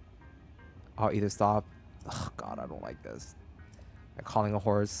 I'll either stop. Oh, God, I don't like this. Like calling a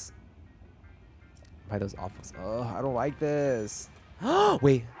horse. By those awful. Oh, I don't like this.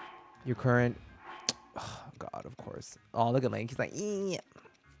 Wait, your current. Oh, God, of course. Oh, look at Link. He's like, ee.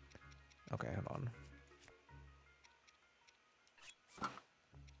 Okay, hold on.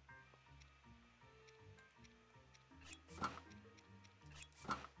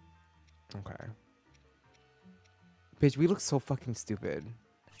 Okay. Bitch, we look so fucking stupid.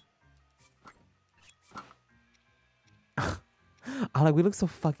 I'm like, we look so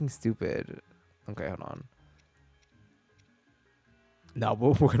fucking stupid. Okay, hold on. No,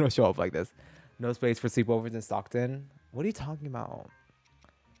 we're gonna show up like this. No space for sleepovers in Stockton. What are you talking about?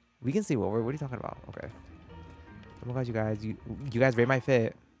 We can sleep over. What are you talking about? Okay. Oh my God, you guys, you guys rate my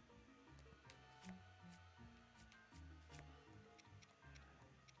fit.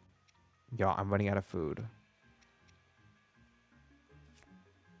 Yo, I'm running out of food.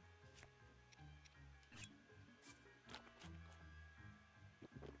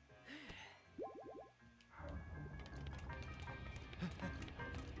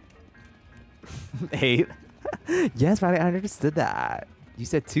 Eight. Yes, man, I understood that. You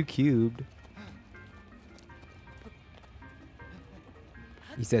said 2 cubed.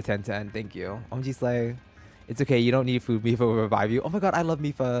 You said 10-10. Thank you. OMG Slay. It's okay. You don't need food. Mifa will revive you. Oh my God, I love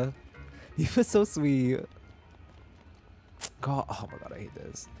Mifa. Mifa's so sweet. God, oh my God, I hate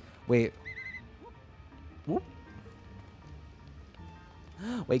this. Wait. Whoop.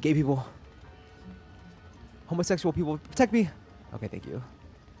 Wait, gay people. Homosexual people, protect me. Okay, thank you.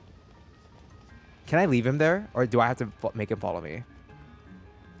 Can I leave him there? Or do I have to make him follow me?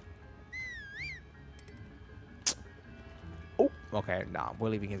 Oh, okay. Nah, we're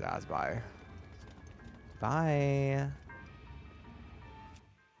leaving his ass. Bye. Bye.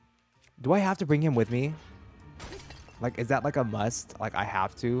 Do I have to bring him with me? Like, is that like a must? Like, I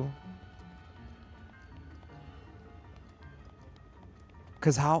have to?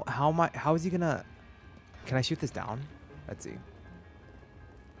 Because how is he gonna... Can I shoot this down? Let's see.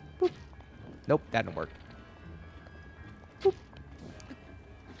 Boop. Nope, that didn't work. Boop.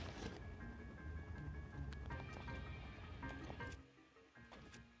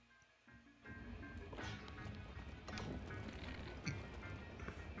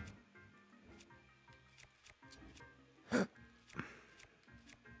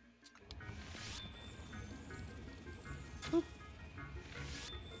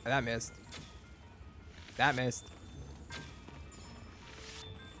 That missed. That missed.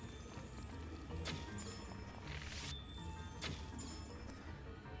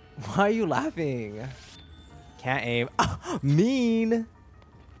 Why are you laughing? Can't aim. Mean.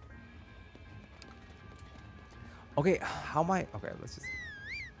 Okay, how am I? Okay, let's just.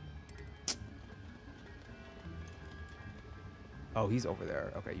 Oh, he's over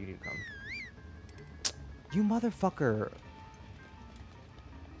there. Okay, you need to come. You motherfucker.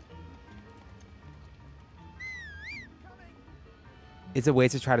 It's a way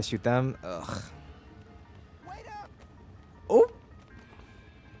to try to shoot them. Ugh. Wait up. Oh.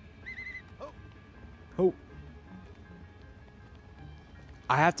 Oh.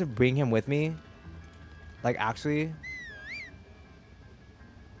 I have to bring him with me. Like, actually.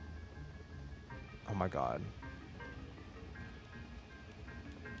 Oh my god.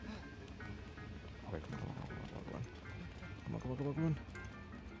 Okay, come on.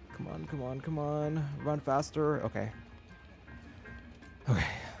 Come on, come on, come on. Run faster. Okay. Okay.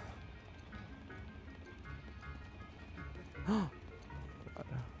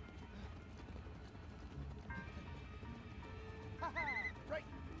 Right.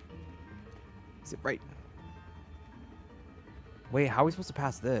 Is it right? Wait, how are we supposed to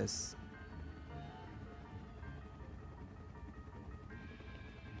pass this?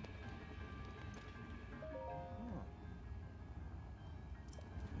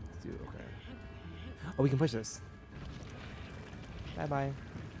 Let's do it, okay. Oh, we can push this. Bye bye.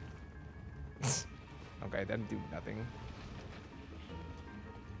 Okay, that didn't do nothing.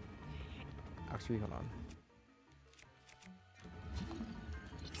 Actually, hold on.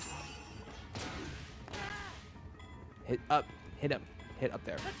 Hit up. Hit him. Hit up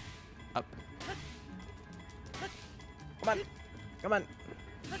there. Up. Come on. Come on.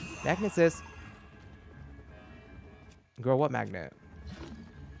 Magnet, sis. Girl, what magnet?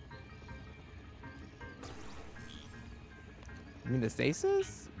 You mean the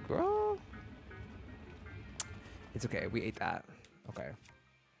stasis? Girl? It's okay. We ate that. Okay.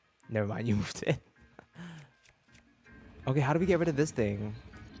 Never mind. You moved it. Okay, how do we get rid of this thing?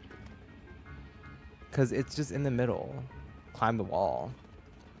 Because it's just in the middle. Climb the wall.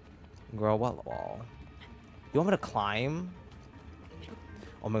 Girl, what wall? You want me to climb?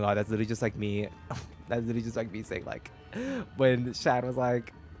 Oh my god, that's literally just like me. That's literally just like me saying, like, when Shan was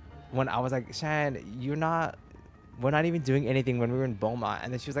like, when I was like, Shan, we're not even doing anything when we were in Beaumont.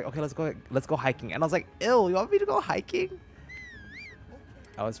 And then she was like, okay, let's go hiking. And I was like, ew, you want me to go hiking?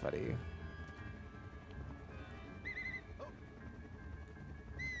 That was funny.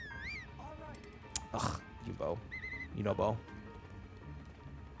 Ugh, you Bo. You know Bo.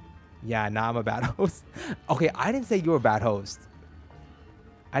 Yeah, now I'm a bad host. Okay, I didn't say you were a bad host.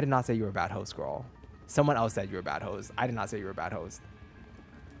 I did not say you were a bad host, girl. Someone else said you were a bad host. I did not say you were a bad host.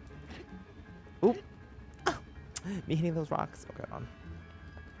 Oop. Ah, me hitting those rocks. Okay, hold on.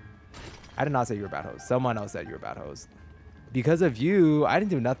 I did not say you were a bad host. Someone else said you were a bad host. Because of you, I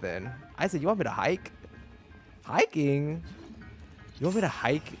didn't do nothing. I said, you want me to hike? Hiking? You want me to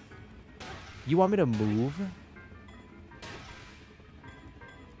hike? You want me to move?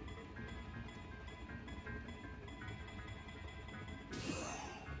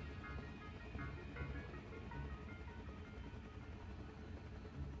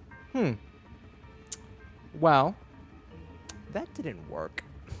 Well, that didn't work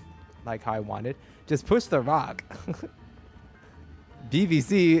like how I wanted. Just push the rock.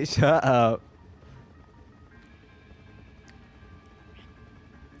 BBC, shut up.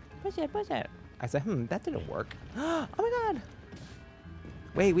 Push it, push it. I said, that didn't work. Oh my god.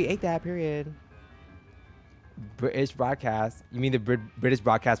 Wait, we ate that, period. British broadcast. You mean the British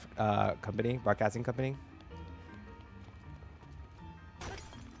broadcast company? Broadcasting company?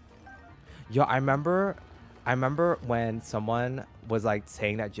 Yo, I remember when someone was like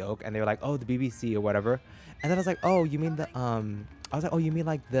saying that joke and they were like, oh, the BBC or whatever. And then I was like, oh, you mean the, I was like, oh, you mean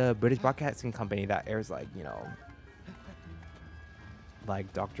like the British broadcasting company that airs like, you know,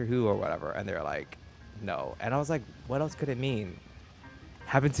 like Doctor Who or whatever. And they're like, no. And I was like, what else could it mean?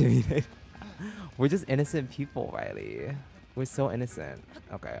 Happened to me. We're just innocent people, Riley. We're so innocent.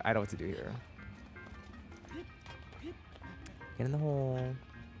 Okay, I know what to do here. Get in the hole.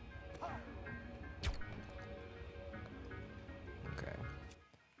 Okay.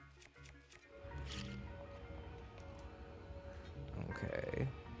 Okay.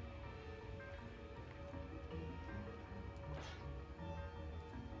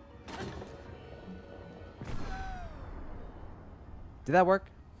 Did that work?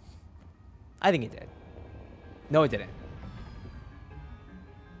 I think it did. No, it didn't.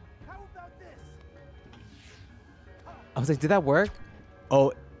 How about this? I was like, did that work?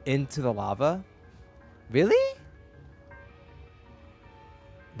 Oh, Into the lava? Really?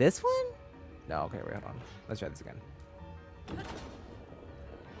 This one? No, okay, wait, hold on. Let's try this again.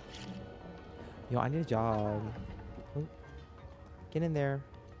 Yo, I need a job. Oh, get in there.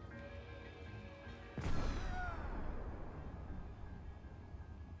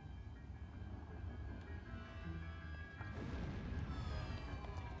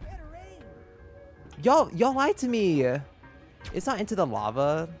 Better aim. Y'all lied to me. It's not into the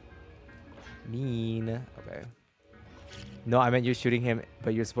lava. Mean. Okay. No, I meant you're shooting him,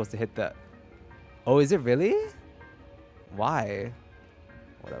 but you're supposed to hit the... Oh, is it really? Why?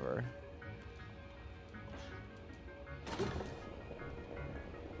 Whatever.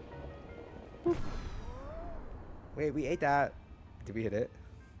 Wait, we ate that. Did we hit it?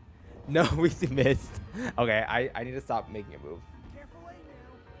 No, we missed. Okay, I need to stop making it move. Careful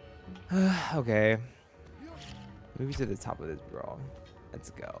aim now. Okay. Move to the top of this, bro.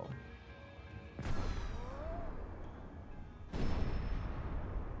 Let's go.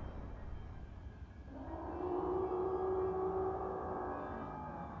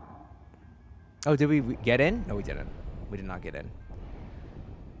 Oh, did we get in? No, we didn't. We did not get in.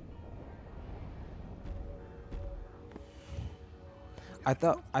 I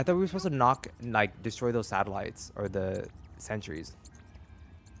thought we were supposed to knock, like, destroy those satellites or the sentries.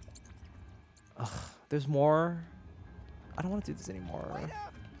 Ugh, there's more. I don't want to do this anymore. Wait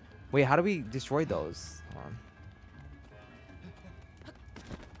up. Wait, how do we destroy those? Hold on.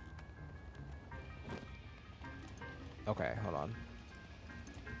 Okay, hold on.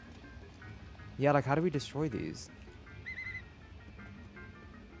 Yeah, like, how do we destroy these?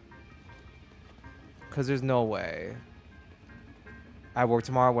 Because there's no way. I work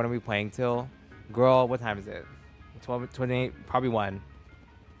tomorrow. When are we playing till? Girl, what time is it? 12, 28, probably 1.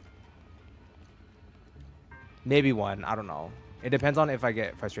 Maybe 1, I don't know. It depends on if I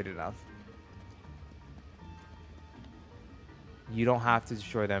get frustrated enough. You don't have to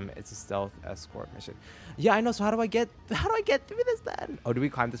destroy them. It's a stealth escort mission. Yeah, I know. So how do I get through this then? Oh, do we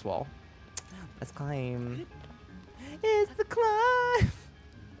climb this wall? Let's climb. It's the climb.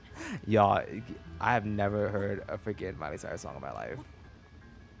 Y'all, I have never heard a freaking Miley Cyrus song in my life.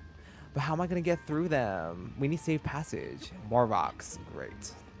 But how am I gonna get through them? We need safe passage. More rocks.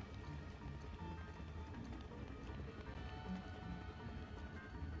 Great.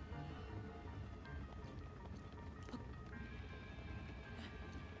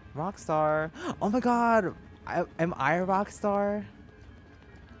 Rockstar. Oh my god. Am I a rock star?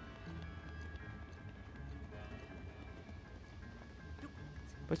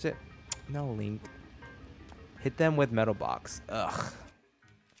 Push it. No, Link. Hit them with metal box. Ugh.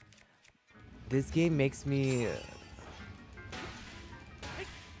 This game makes me...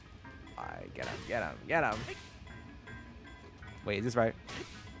 Alright, get him, get him, get him. Wait, is this right?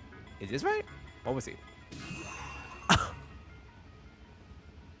 Is this right? What was he?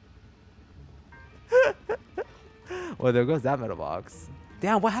 Well, there goes that metal box.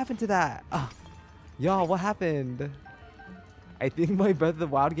 Damn, what happened to that? Oh, y'all, what happened? I think my Breath of the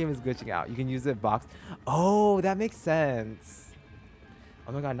Wild game is glitching out. You can use it box. Oh, that makes sense.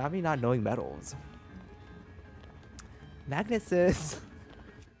 Oh my god, not me not knowing metals. Magnesis.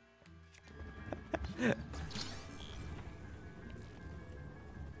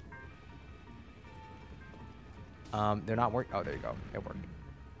 They're not working. Oh, there you go. It worked.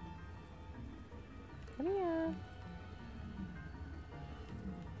 Come here.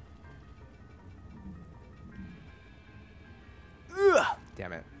 Ugh,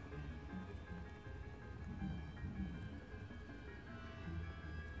 damn it.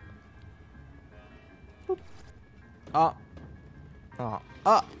 Boop. Oh. Oh.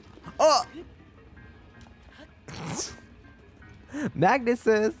 Oh. Oh.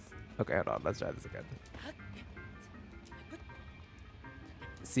 Magnesis. Okay, hold on. Let's try this again.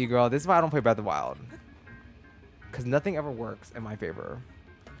 See, girl, this is why I don't play Breath of the Wild. Because nothing ever works in my favor.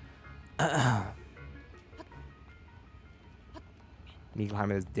 Me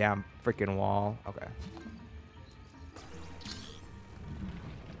climbing this damn freaking wall. Okay.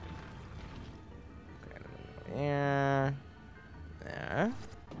 Okay. There. There.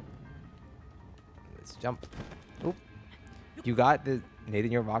 Let's jump. Oop. You got the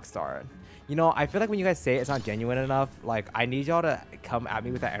Nathan, you're a rock star. You know, I feel like when you guys say it's not genuine enough, like, I need y'all to come at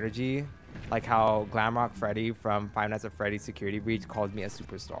me with that energy. Like how Glamrock Freddy from Five Nights at Freddy's Security Breach called me a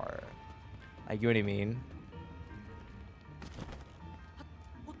superstar. Like, you know what I mean?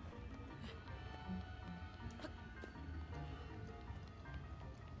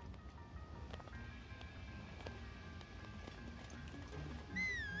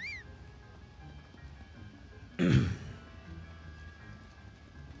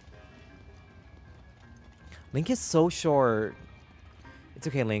 Link is so short. It's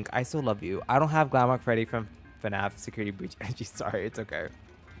okay, Link. I still love you. I don't have Glamrock Freddy from FNAF Security Breach energy. Sorry, it's okay.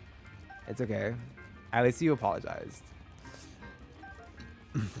 It's okay. At least you apologized.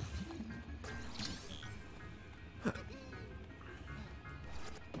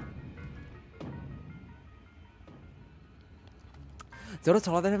 Zelda's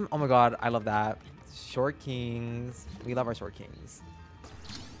taller than him? Oh my god, I love that. Short kings. We love our short kings.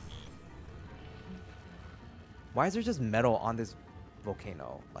 Why is there just metal on this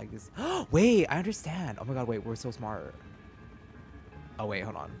volcano? Like this. Wait, I understand. Oh my god, wait, we're so smart. Oh wait,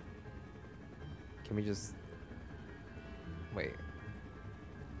 hold on. Can we just wait?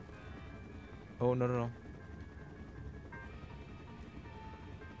 Oh no no no.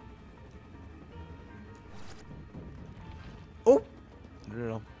 Oh no no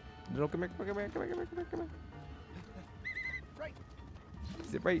no. No, come here, come here, come here, come here, come here, come here. Right.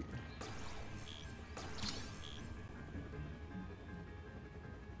 Is it right?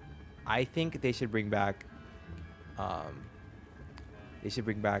 I think they should bring back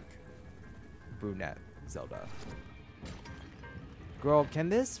brunette Zelda. Girl, can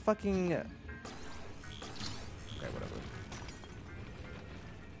this fucking okay, whatever.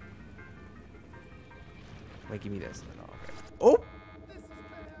 Wait, give me this. No, okay. Oh! This is bad.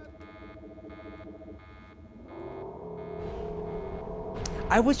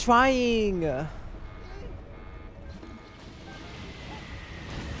 I was trying!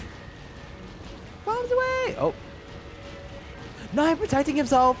 Bombs away! Oh. No, I'm protecting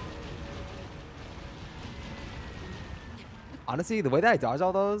himself! Honestly, the way that I dodge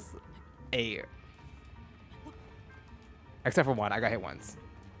all those, A. Except for one, I got hit once.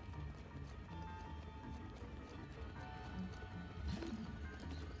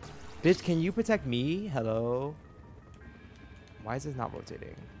 Bitch, can you protect me? Hello? Why is this not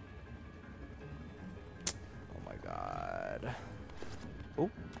rotating? Oh my god. Oh.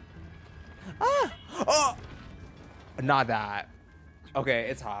 Ah! Oh! Not that. Okay,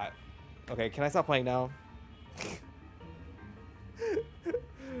 it's hot. Okay, can I stop playing now?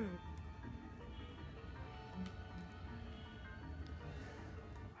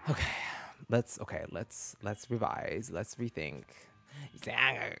 Let's revise. Let's rethink.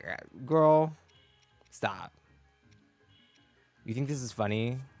 Girl, stop. You think this is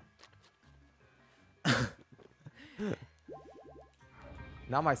funny?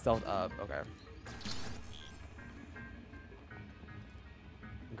 Not my stealth up. Okay.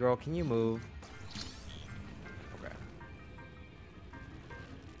 Girl, can you move? Okay.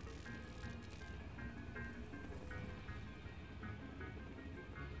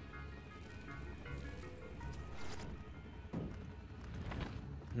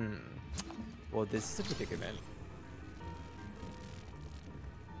 Well, this is a predicament.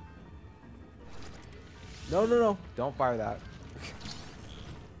 No, no, no. Don't fire that.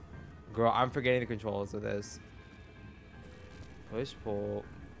 Girl, I'm forgetting the controls of this. Push, pull.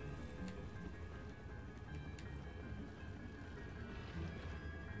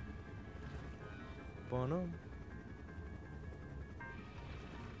 Bono.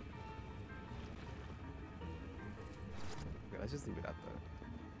 Okay, let's just leave it at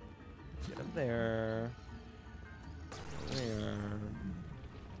that. Get up there. There.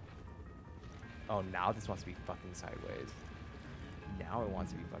 Oh, now this wants to be fucking sideways. Now it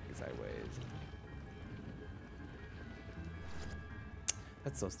wants to be fucking sideways.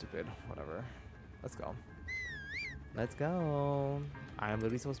 That's so stupid. Whatever. Let's go. Let's go. I am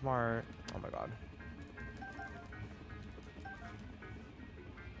literally so smart. Oh my god.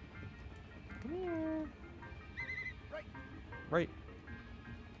 Come here. Right. Right.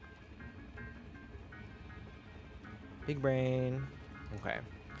 Big brain. Okay.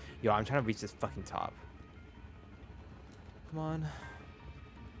 Yo, I'm trying to reach this fucking top. Come on.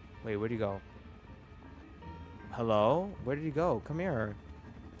 Wait, where'd he go? Hello? Where did he go? Come here.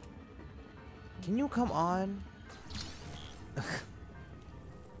 Can you come on? Coming.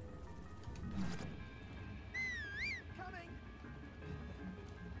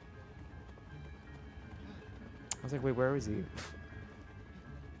 I was like, wait, where is he?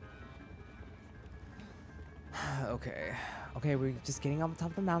 Okay. Okay, we're just getting on top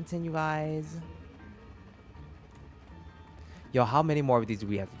of the mountain, you guys. Yo, how many more of these do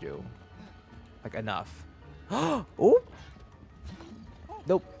we have to do? Like, enough. Oh!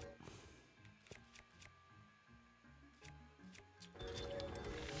 Nope.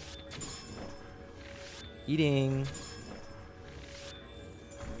 Eating.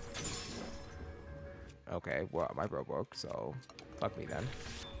 Okay, well, my bro broke, so fuck me then.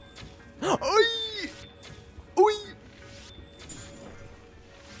 Oi! Oi!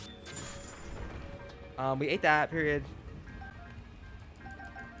 We ate that, period.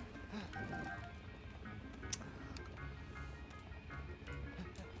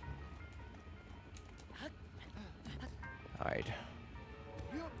 All right.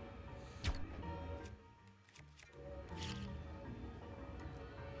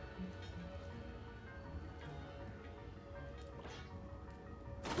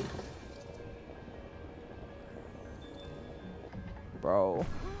 Bro,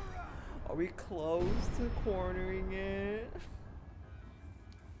 are we close to cornering it?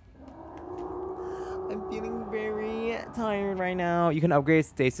 I'm feeling very tired right now. You can upgrade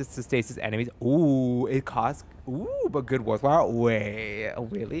stasis to stasis enemies. Ooh, it costs. Ooh, but good worthwhile. Wait,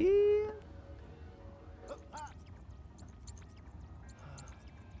 really?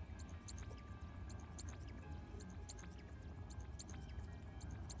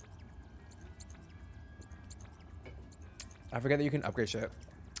 I forget that you can upgrade shit.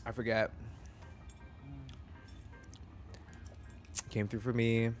 I forget. Came through for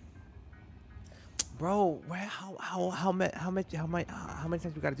me. Bro, where, how many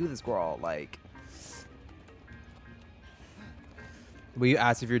times we gotta do this, girl? Like, will you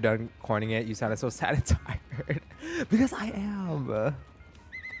ask if you're done corning it? You sounded so sad and tired. Because I am.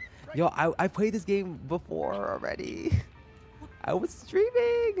 Yo, I played this game before already. I was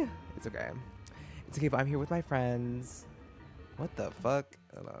streaming. It's okay. It's okay, but I'm here with my friends. What the fuck?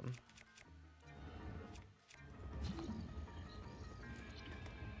 Hold on.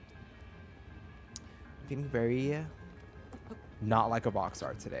 Feeling very not like a rock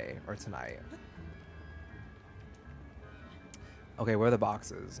star today or tonight. Okay, where are the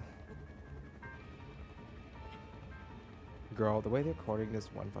boxes? Girl, the way they're recording this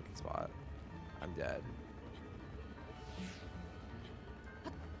one fucking spot, I'm dead.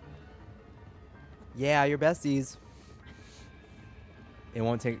 Yeah, you're besties. It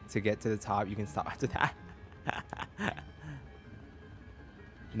won't take to get to the top. You can stop after that.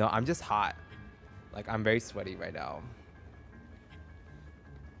 No, I'm just hot. Like, I'm very sweaty right now.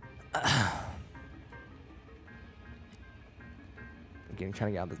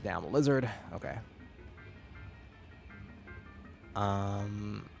 Trying to get on this damn lizard. Okay.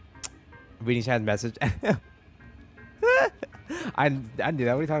 Reading Chad's message. I knew that. What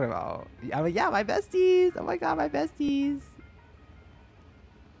are you talking about? I'm like, yeah, my besties. Oh my god, my besties.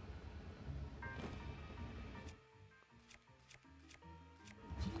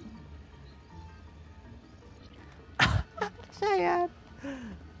 Cheyenne.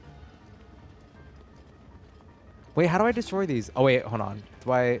 Wait, how do I destroy these? Oh wait, hold on.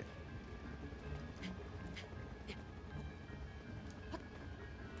 Do I?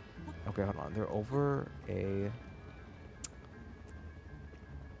 Okay, hold on. They're over a.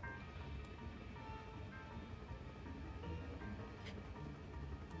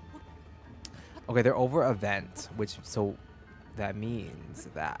 Okay, they're over a vent, which so that means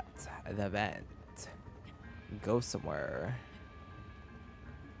that the vent goes somewhere.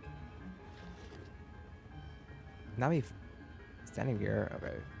 Not me standing here.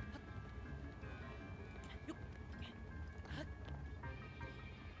 Okay.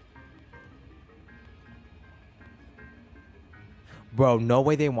 Bro, no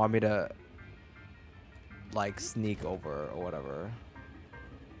way they want me to like sneak over or whatever.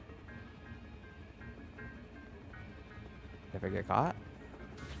 If I get caught?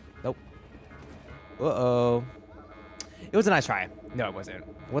 Nope. Uh-oh. It was a nice try. No, it wasn't.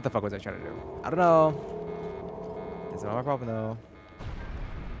 What the fuck was I trying to do? I don't know. It's not my problem though.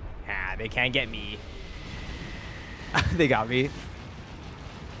 Ah, they can't get me. They got me.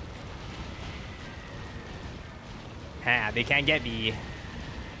 Ah, they can't get me.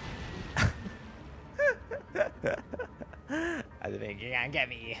 I think you can't get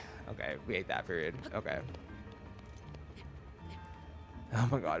me. Okay, we ate that period. Okay. Oh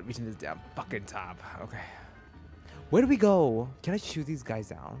my god, reaching this damn fucking top. Okay. Where do we go? Can I shoot these guys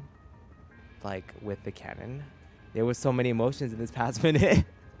down? Like, with the cannon? There was so many emotions in this past minute.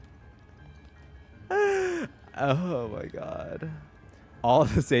 Oh my god. All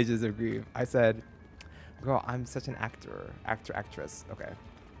the stages of grief. I said, girl, I'm such an actor. Actress. Okay.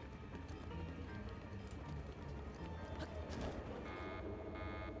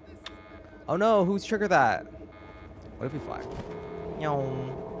 Oh no, who's triggered that? What if we fly?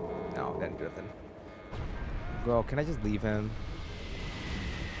 No, didn't do nothing. Girl, can I just leave him?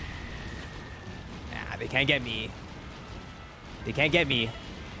 Nah, they can't get me. They can't get me.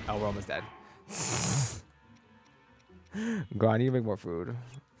 Oh, we're almost dead. Girl, I need to make more food.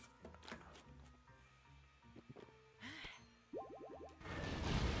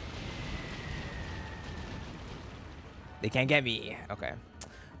 They can't get me. Okay.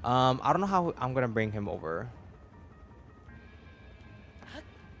 I don't know how I'm gonna bring him over.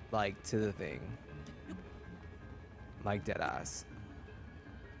 Like, to the thing. Like, dead ass.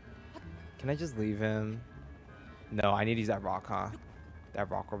 Can I just leave him? No, I need to use that rock, huh?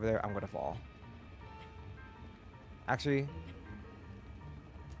 That rock over there, I'm gonna fall. Actually.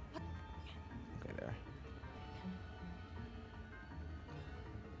 Okay, there.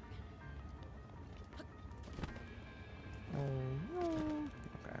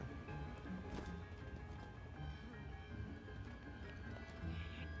 Okay.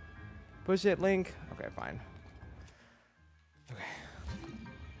 Push it, Link. Okay, fine. Okay.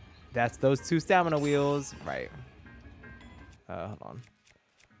 That's those 2 stamina wheels. Right. Hold on.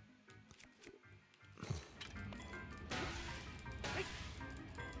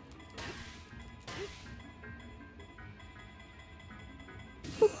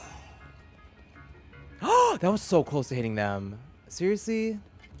 Oh, that was so close to hitting them. Seriously?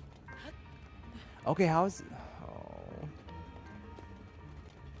 Okay, how's... Oh.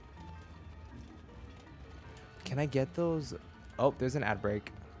 Can I get those? Oh, there's an ad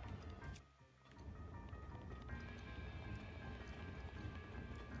break.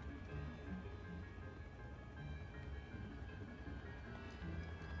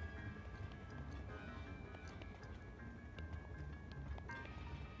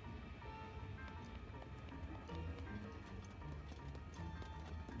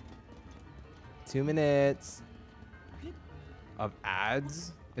 Two minutes of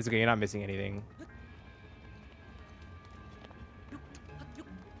ads. It's okay, you're not missing anything.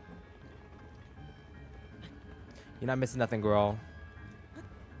 You're not missing nothing, girl.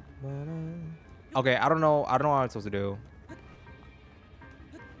 Okay, I don't know what I'm supposed to do.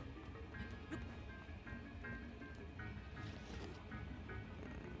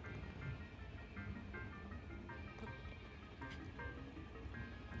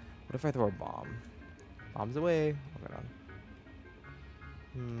 What if I throw a bomb? Bombs away. Hold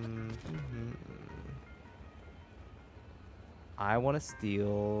on. I want to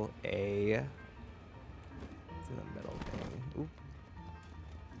steal a... It's in the middle thing. Oop.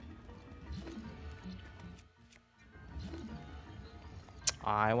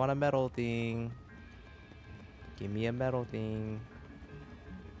 I want a metal thing. Give me a metal thing.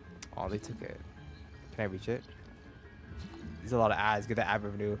 Oh, they took it. Can I reach it? There's a lot of ads. Get the ad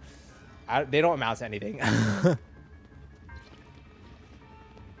revenue. They don't amount to anything. I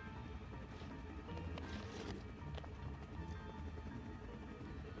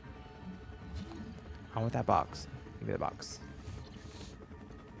want that box. Give me the box.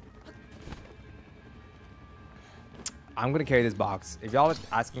 I'm gonna carry this box. If y'all are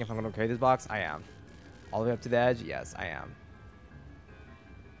asking if I'm gonna carry this box, I am. All the way up to the edge, yes, I am.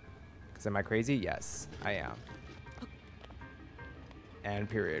 Cause am I crazy? Yes, I am. And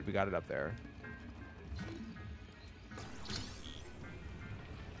period. We got it up there.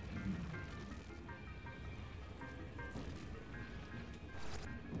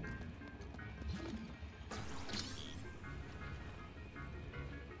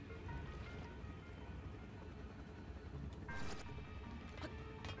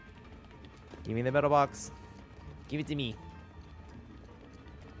 Give me the metal box. Give it to me.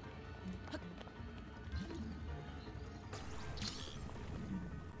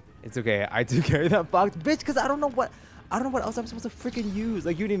 It's okay. I do carry that box, bitch, because I don't know what else I'm supposed to freaking use.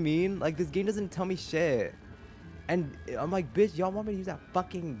 Like, you know what I mean? Like, this game doesn't tell me shit. And I'm like, bitch, y'all want me to use that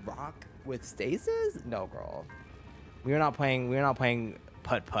fucking rock with stasis? No, girl. We're not playing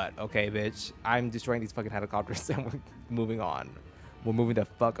putt-putt, okay, bitch? I'm destroying these fucking helicopters and we're moving on. We're moving the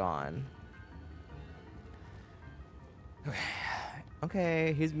fuck on.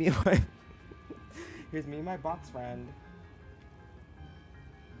 Okay, here's me and my here's me and my box friend.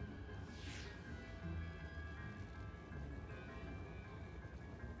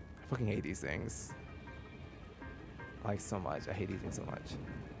 I fucking hate these things. Like, so much. I hate these things so much.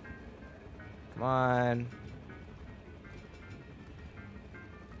 Come on.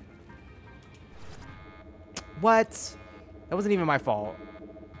 What? That wasn't even my fault.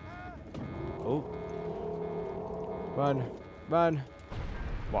 Oh. Run. Run.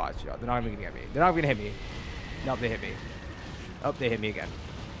 Watch, y'all. They're not even gonna get me. They're not gonna hit me. Nope, they hit me. Oh, they hit me again.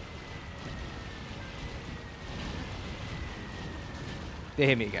 They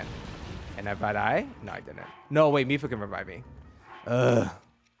hit me again. And if I die? No, I didn't. No, wait, Mifa can revive me. Ugh.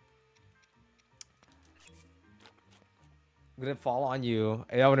 I'm gonna fall on you.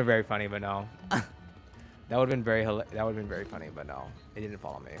 That would have been very funny, but no. That would have been very funny, but no. It didn't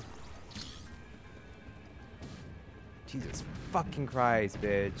fall on me. Jesus fucking Christ,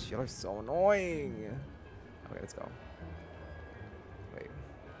 bitch. Y'all are so annoying. Okay, let's go. Wait.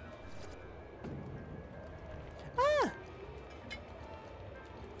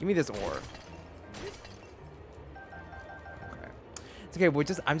 Give me this ore. Okay. It's okay.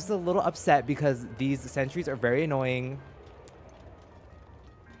 I'm just a little upset because these sentries are very annoying.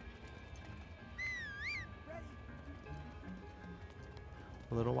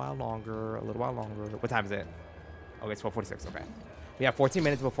 A little while longer. A little while longer. What time is it? Okay, it's 12:46. Okay. We have 14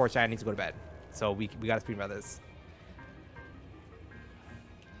 minutes before Chad needs to go to bed. So we got to speed about this.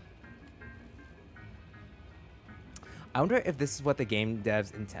 I wonder if this is what the game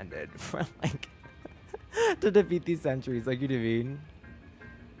devs intended for, like, to defeat these sentries. Like, you know what I mean?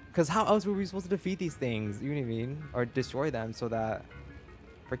 Because how else were we supposed to defeat these things? You know what I mean? Or destroy them so that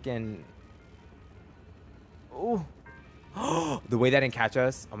freaking... Oh. The way that didn't catch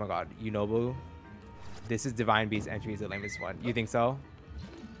us. Oh my god. Yunobu. This is Divine Beast entry is the lamest one. You think so?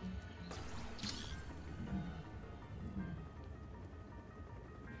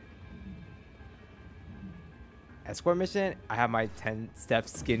 Escort mission? I have my 10-step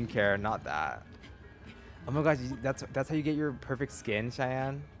skincare, not that. Oh my gosh, that's how you get your perfect skin,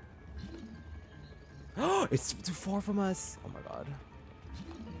 Cheyenne? Oh, it's too far from us. Oh my god.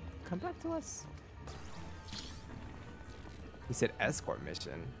 Come back to us. He said escort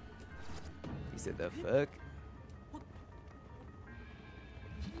mission. He said the fuck?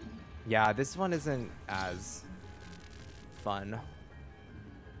 Yeah, this one isn't as fun.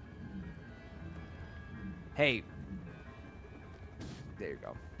 Hey. There you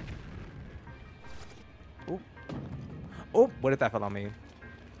go. Oh. Oh, what if that fell on me?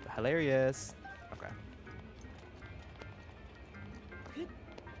 Hilarious. Okay.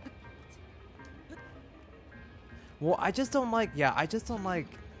 Well, I just don't like,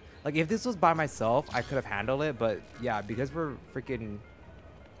 like if this was by myself, I could have handled it, but yeah, because we're freaking,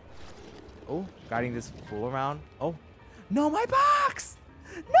 oh, guiding this fool around. Oh, no, my box!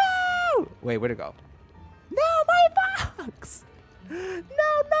 No! Wait, where'd it go? No, my box! No,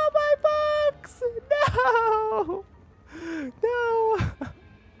 not my box! No! No!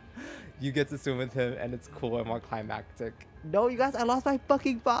 You get to swim with him and it's cool and more climactic. No, you guys, I lost my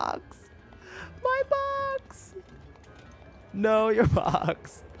fucking box! My box! No, your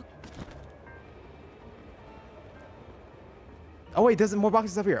box. Oh wait, there's more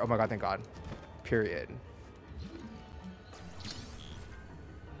boxes up here. Oh my god, thank god. Period.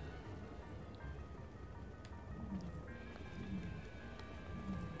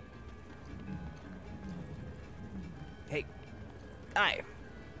 Hey. Die.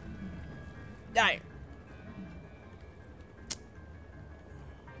 Die.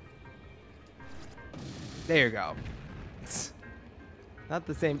 There you go. Not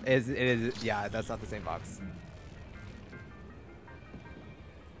the same. It is. Yeah, that's not the same box.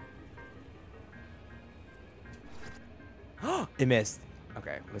 It missed.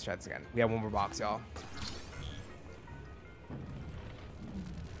 Okay, let's try this again. We have one more box, y'all.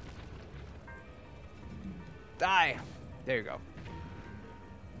 Die. There you go.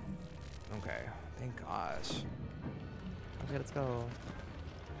 Okay. Thank gosh. Okay, let's go.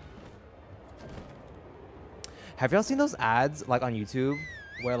 Have y'all seen those ads like on YouTube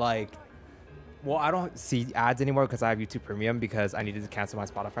where like, well, I don't see ads anymore because I have YouTube Premium because I needed to cancel my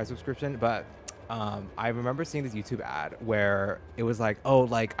Spotify subscription. But I remember seeing this YouTube ad where it was like, oh,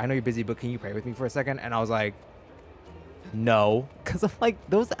 like, I know you're busy, but can you pray with me for a second? And I was like, no, because I'm like,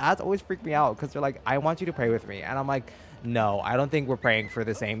 those ads always freak me out because they're like, I want you to pray with me. And I'm like, no, I don't think we're praying for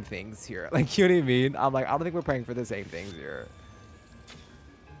the same things here. Like, you know what I mean? I'm like, I don't think we're praying for the same things here.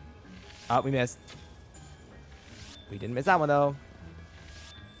 Oh, we missed. We didn't miss that one, though.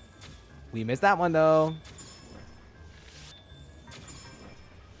 We missed that one, though.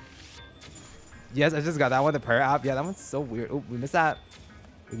 Yes, I just got that one, the prayer app. Yeah, that one's so weird. Oh, we missed that.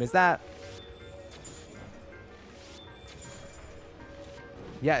 We missed that.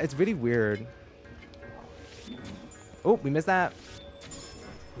 Yeah, it's really weird. Oh, we missed that.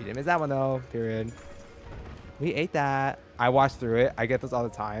 We didn't miss that one, though. Period. We ate that. I watched through it. I get those all the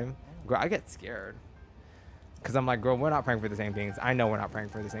time. Girl, I get scared. Because I'm like, girl, we're not praying for the same things. I know we're not praying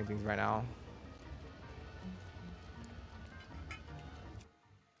for the same things right now.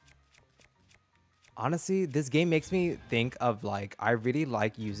 Honestly, this game makes me think of like, I really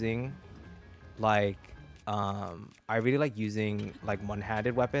like using like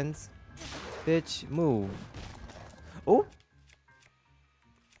one-handed weapons. Bitch, move. Oh.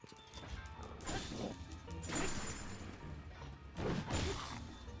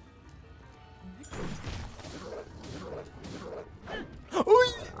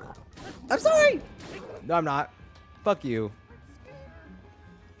 I'm sorry. No, I'm not. Fuck you.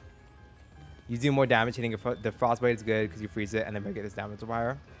 You do more damage hitting the frostbite is good because you freeze it and then make it this damage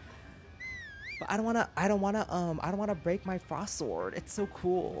wire. But I don't wanna break my frost sword. It's so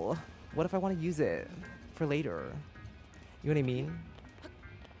cool. What if I want to use it for later? You know what I mean?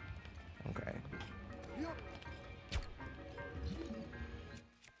 Okay.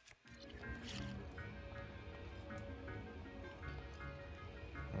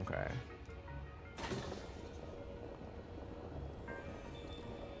 Okay.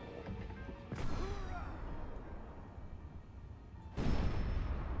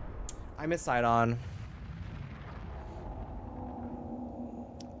 I miss Sidon.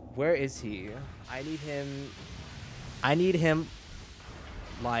 Where is he? I need him. I need him.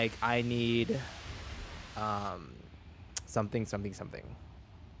 Like I need, something.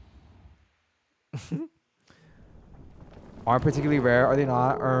 Aren't particularly rare, are they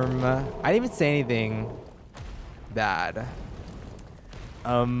not? I didn't even say anything bad.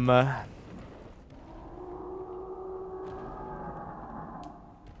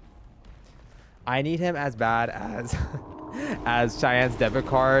 I need him as bad as as Cheyenne's debit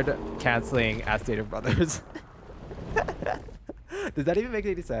card canceling as State of Brothers. Does that even make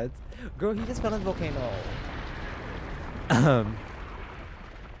any sense? Girl, he just fell in the volcano. That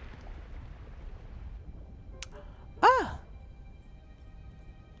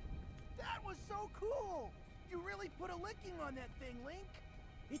was so cool! You really put a licking on that thing, Link.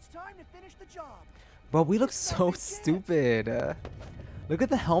 It's time to finish the job. Bro, we look so stupid. Look at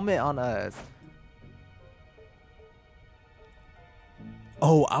the helmet on us.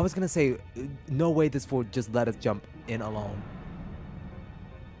 Oh, I was gonna say, no way this fool just let us jump in alone.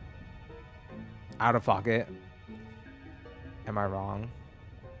 Out of pocket. Am I wrong?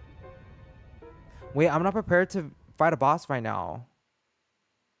 Wait, I'm not prepared to fight a boss right now.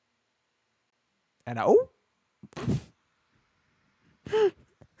 And oh.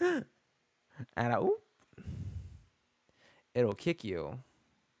 And oh. It'll kick you.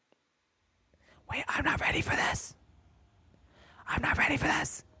 Wait, I'm not ready for this. I'm not ready for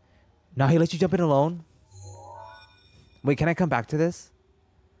this. Now he lets you jump in alone. Wait, can I come back to this?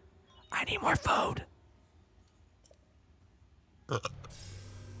 I need more food.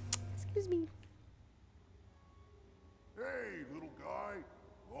 Excuse me. Hey, little guy.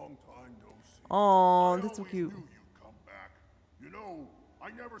 Long time no see. Oh, I that's so always cute. knew you'd come back. You know,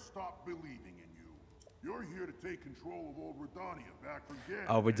 I never stopped believing in you. You're here to take control of old Redania back from Ganon.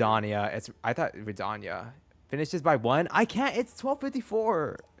 Oh, Redania. I thought Redania finishes by 1. I can't. It's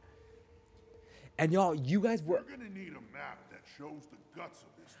 12:54. And y'all, you guys were. You're gonna need a map that shows the guts of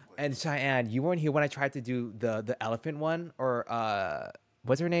this place. And Cheyenne, you weren't here when I tried to do the elephant one, or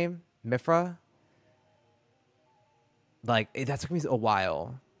what's her name? Mifra. Like that took me a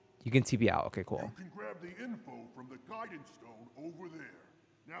while. You can TP out. Okay, cool. You can grab the info from the guidance stone over there.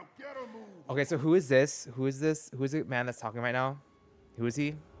 Now get a move. Okay, so who is this? Who is this? Who is the man that's talking right now? Who is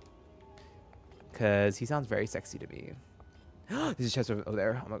he? Cause he sounds very sexy to me. There's a chest over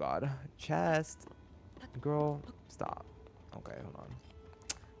there. Oh my god, chest. Girl, stop. Okay, hold on.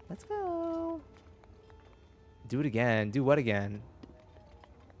 Let's go. Do it again. Do what again?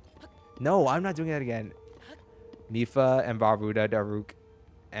 No, I'm not doing that again. Mifa and Baruda, Daruk,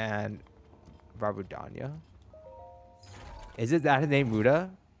 and Barudanya. Is it that his name, Ruta?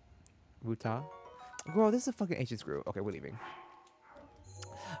 Ruta? Girl, this is a fucking ancient screw. Okay, we're leaving.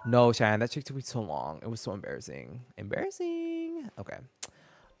 No, Cheyenne, that chick took me so long. It was so embarrassing. Embarrassing. Okay.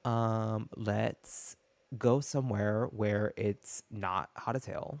 Let's go somewhere where it's not hot as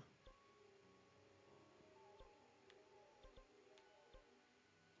hell.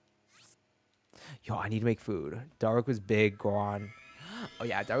 Yo, I need to make food. Daruk was big, Goron. Oh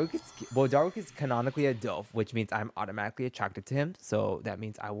yeah, Daruk is canonically a DILF, which means I'm automatically attracted to him. So that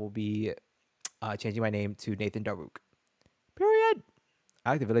means I will be changing my name to Nathan Daruk. Period.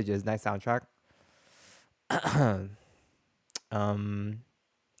 I like the villages. Nice soundtrack.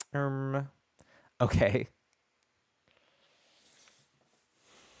 Okay.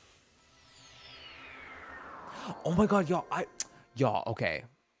 Oh my god, y'all, okay.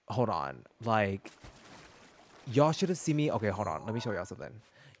 Hold on. Like, y'all should have seen me. Okay, hold on. Let me show y'all something.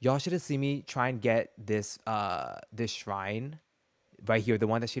 Y'all should have seen me try and get this this shrine right here, the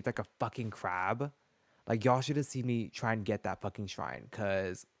one that's shaped like a fucking crab. Like, y'all should have seen me try and get that fucking shrine.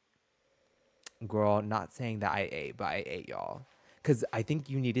 Cause, girl, not saying that I ate, but I ate, y'all. Cause I think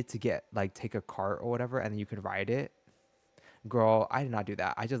you needed to get like take a cart or whatever, and then you could ride it. Girl, I did not do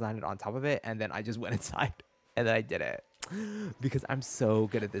that. I just landed on top of it, and then I just went inside, and then I did it. Because I'm so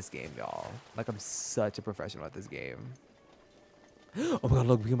good at this game, y'all. Like, I'm such a professional at this game. Oh my god,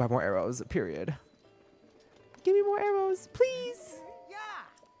 look, we can buy more arrows. Period. Give me more arrows, please. Yeah.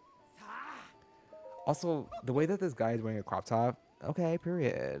 Also, the way that this guy is wearing a crop top. Okay,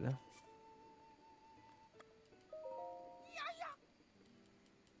 period.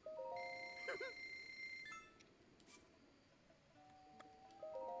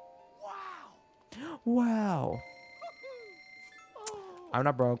 Wow. I'm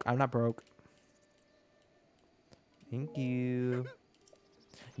not broke. I'm not broke. Thank you.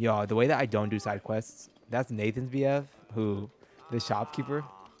 Yo, the way that I don't do side quests, that's Nathan's BF, who, the shopkeeper.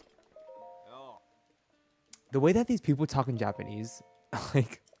 The way that these people talk in Japanese,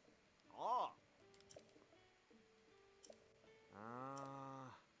 like,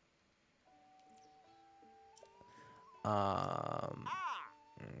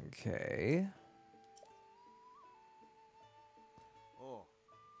 okay. Oh,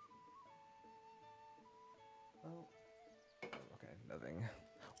 okay, nothing.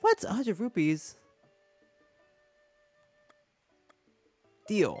 What's 100 rupees?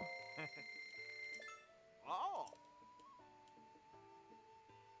 Deal.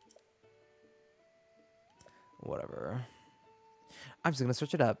 Whatever. I'm just gonna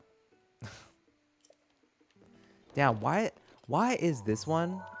search it up. Damn, why is this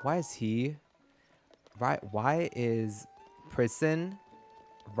one? Why is he? Right? Why is Prison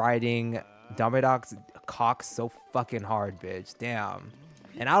riding Dumbledore's cock so fucking hard, bitch? Damn.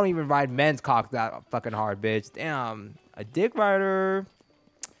 And I don't even ride men's cock that fucking hard, bitch. Damn. A dick rider.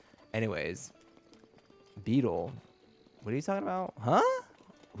 Anyways. Beetle. What are you talking about? Huh?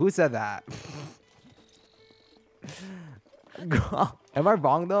 Who said that? Am I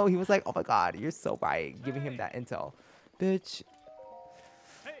wrong though? He was like, oh my god, you're so right. Giving him that intel. Bitch.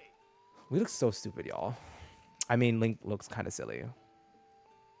 We look so stupid, y'all. I mean, Link looks kind of silly.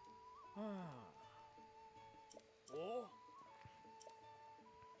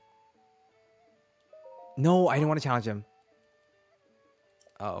 No, I didn't want to challenge him.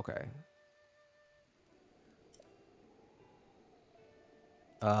 Oh, okay.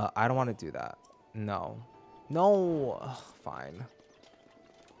 I don't want to do that. No. No. Ugh, fine.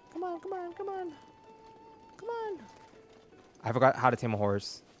 Come on, come on, come on. Come on. I forgot how to tame a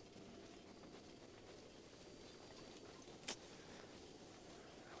horse.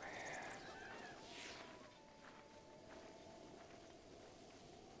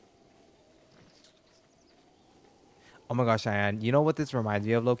 Oh my gosh, Cheyenne. You know what this reminds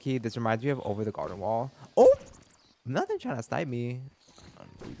me of, low-key? This reminds me of Over the Garden Wall. Oh! Nothing trying to snipe me.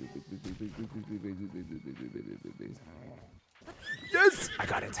 Yes! I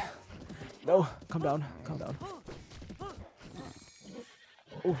got it. No, calm down. Calm down.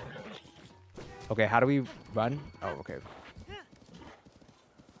 Ooh. Okay, how do we run? Oh, okay.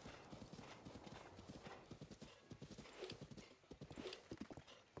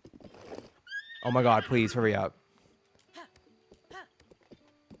 Oh my god, please hurry up.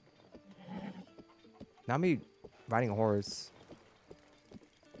 Not me riding a horse.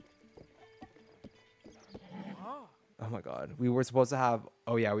 Oh my god. We were supposed to have...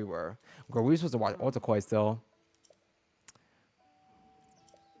 Oh yeah, we were. Girl, we were supposed to watch Otakoi still.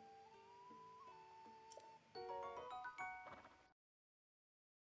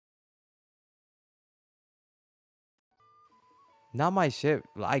 Not my shit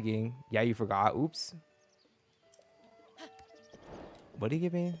lagging. Yeah, you forgot. Oops. What did he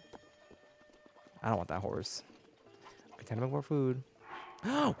give me? I don't want that horse. I kind of make more food.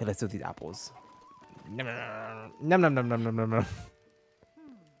 Wait, let's do these apples. Nom nom nom nom nom nom nom nom.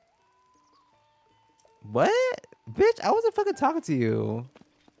 What? Bitch, I wasn't fucking talking to you.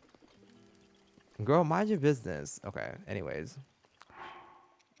 Girl, mind your business. Okay, anyways.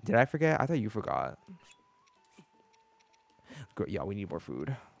 Did I forget? I thought you forgot. Girl, yeah, we need more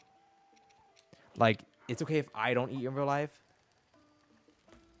food. Like, it's okay if I don't eat in real life.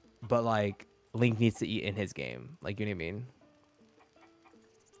 But, like, Link needs to eat in his game. Like, you know what I mean?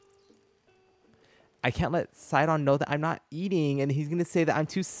 I can't let Sidon know that I'm not eating, and he's going to say that I'm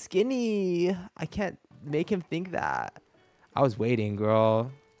too skinny. I can't make him think that. I was waiting,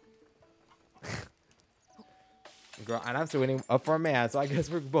 girl. Girl, and I'm still waiting up for a man, so I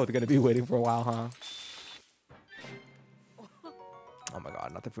guess we're both going to be waiting for a while, huh? Oh my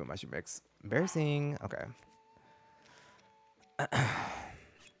god, not the fruit mushroom mix. Embarrassing. Okay.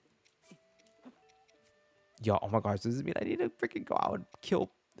 Yo, oh my gosh, does this mean I need to freaking go out and kill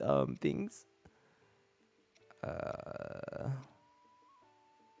things?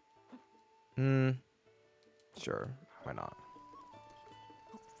 Sure, why not?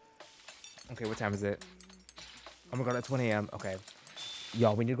 Okay, what time is it? Oh my god, it's 1 a.m. Okay.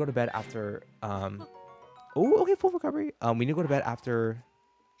 Y'all, we need to go to bed after oh, okay, full recovery. We need to go to bed after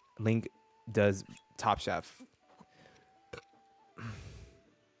Link does Top Chef.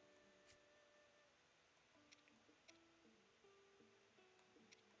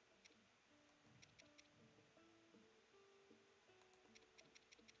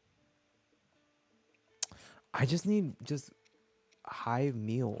 I just need high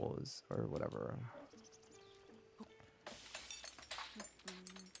meals or whatever.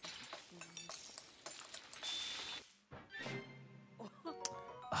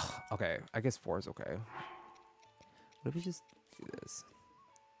 Okay, I guess 4 is okay. What if we just do this?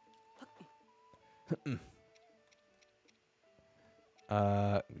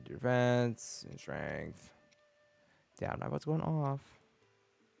 Defense and strength. Damn, now what's going off?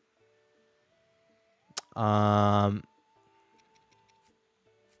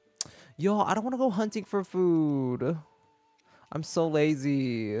 Yo, I don't want to go hunting for food. I'm so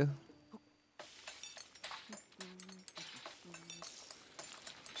lazy.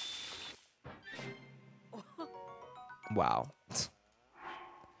 Wow.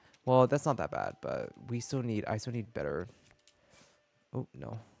 Well, that's not that bad, but I still need better. Oh,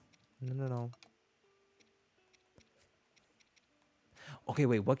 no. No. Okay,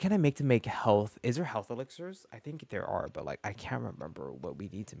 wait, what can I make to make health? Is there health elixirs? I think there are, but like I can't remember what we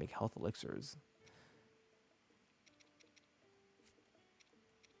need to make health elixirs.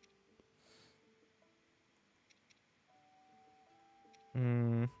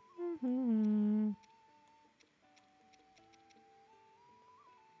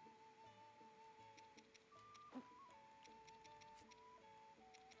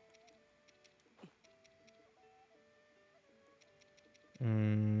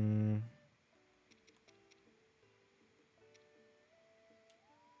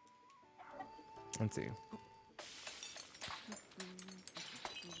 Let's see.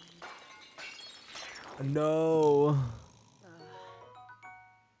 No.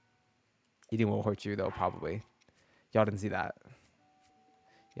 Eating will hurt you though, probably. Y'all didn't see that.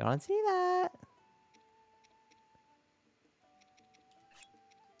 Y'all didn't see that.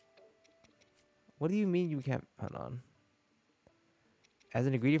 What do you mean you can't? Hold on. As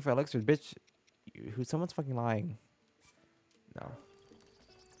an ingredient for elixirs, bitch. Someone's fucking lying. No.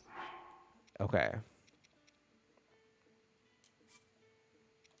 Okay.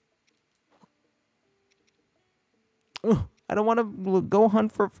 Ugh, I don't want to go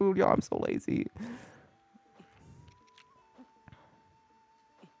hunt for food, y'all. I'm so lazy.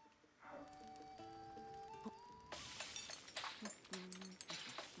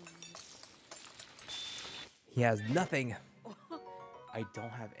 He has nothing. I don't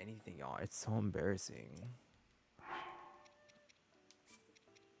have anything, y'all. It's so embarrassing.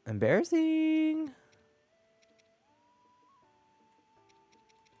 Embarrassing.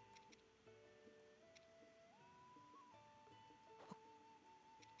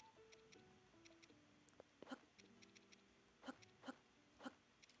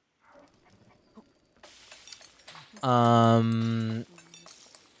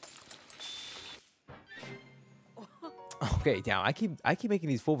 Okay, damn. I keep making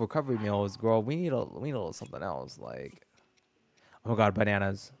these full recovery meals, girl. We need a little something else. Like, oh my god,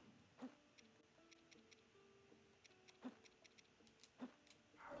 bananas.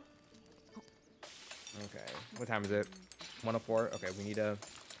 Okay, what time is it? 1:04. Okay, we need a.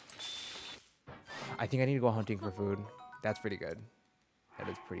 I think I need to go hunting for food. That's pretty good. That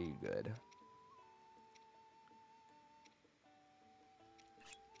is pretty good.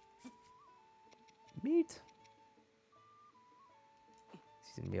 Meat.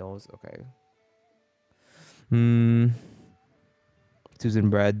 Seasoned meals. Okay. Seasoned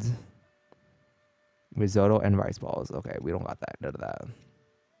breads. Risotto and rice balls. Okay, we don't got that. None of that.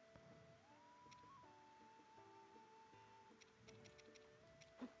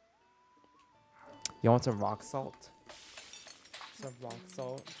 You want some rock salt? Some rock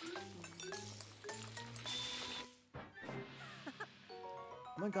salt.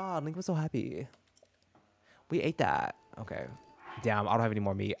 Oh my god, Link was so happy. We ate that. Okay. Damn, I don't have any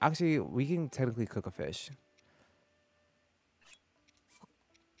more meat. Actually, we can technically cook a fish.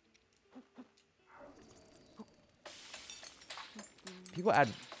 People add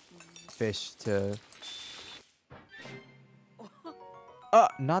fish to...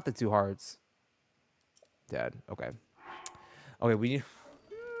 not the 2 hearts. Dead. Okay. Okay, we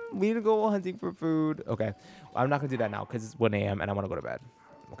need to go hunting for food. Okay. I'm not going to do that now because it's 1 a.m. and I want to go to bed.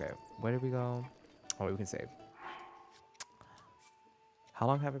 Okay. Where did we go? Oh, wait, we can save. How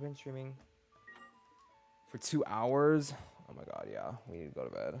long have I been streaming? For 2 hours? Oh my god, yeah. We need to go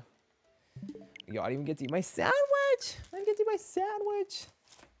to bed. Yo, I didn't even get to eat my sandwich. I didn't get to eat my sandwich.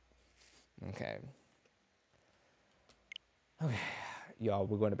 Okay. Okay. Y'all,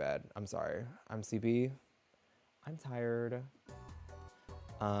 we're going to bed. I'm sorry. I'm sleepy. I'm tired.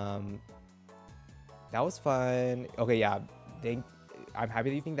 That was fun. Okay, yeah. I'm happy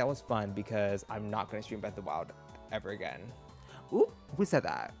that you think that was fun because I'm not going to stream Breath of the Wild ever again. Ooh, who said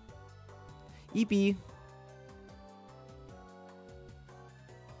that? EP.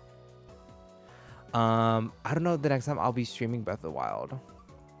 I don't know the next time I'll be streaming Breath of the Wild.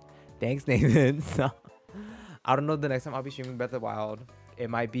 Thanks, Nathan. I don't know the next time I'll be streaming Breath of the Wild. It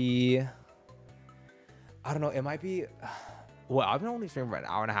might be, I don't know. It might be, well, I've been only streaming for an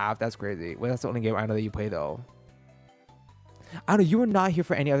hour and a half. That's crazy. Well, that's the only game I know that you play though. I don't know. You were not here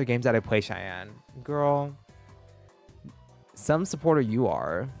for any other games that I play, Cheyenne. Girl, some supporter you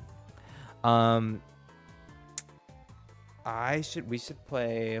are. We should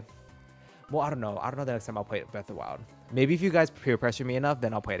play. Well, I don't know. I don't know the next time I'll play Breath of the Wild. Maybe if you guys peer pressure me enough,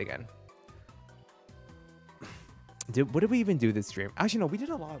 then I'll play it again. What did we even do this stream? Actually, no, we did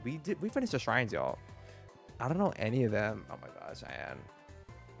a lot. We finished the shrines, y'all. I don't know any of them. Oh my gosh, I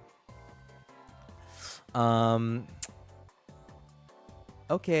am.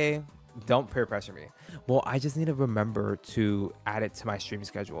 Okay. Don't peer pressure me. Well, I just need to remember to add it to my stream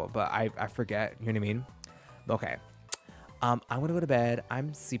schedule, but I forget. You know what I mean? Okay. I'm gonna go to bed.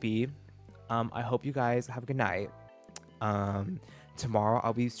 I'm sleepy. I hope you guys have a good night. Tomorrow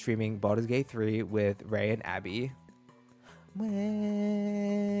I'll be streaming Baldur's Gate 3 with Ray and Abby. Where's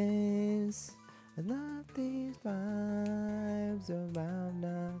I love these vibes around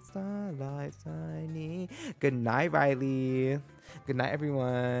the starlight shining. Good night, Riley. Good night,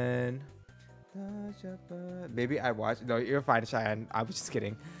 everyone. Maybe I watched. No, you're fine, Cheyenne. I was just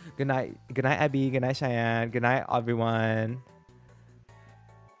kidding. Good night. Good night, Abby. Good night, Cheyenne. Good night, everyone.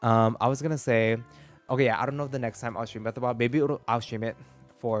 I was gonna say, okay, yeah, I don't know if the next time I'll stream Breath of the Wild. Maybe I'll stream it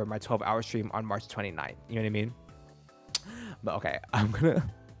for my 12-hour stream on March 29th. You know what I mean? But okay, I'm gonna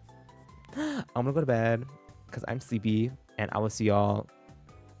go to bed because I'm sleepy, and I will see y'all.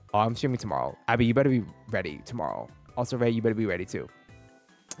 Oh, I'm streaming tomorrow. Abby, you better be ready tomorrow. Also, Ray, you better be ready too.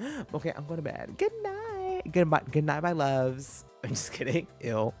 Okay, I'm going to bed. Good night. Good night, my loves. I'm just kidding.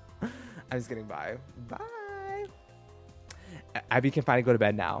 Ew. I'm just kidding. Bye. Bye. Abby can finally go to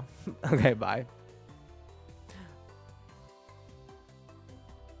bed now. Okay, bye.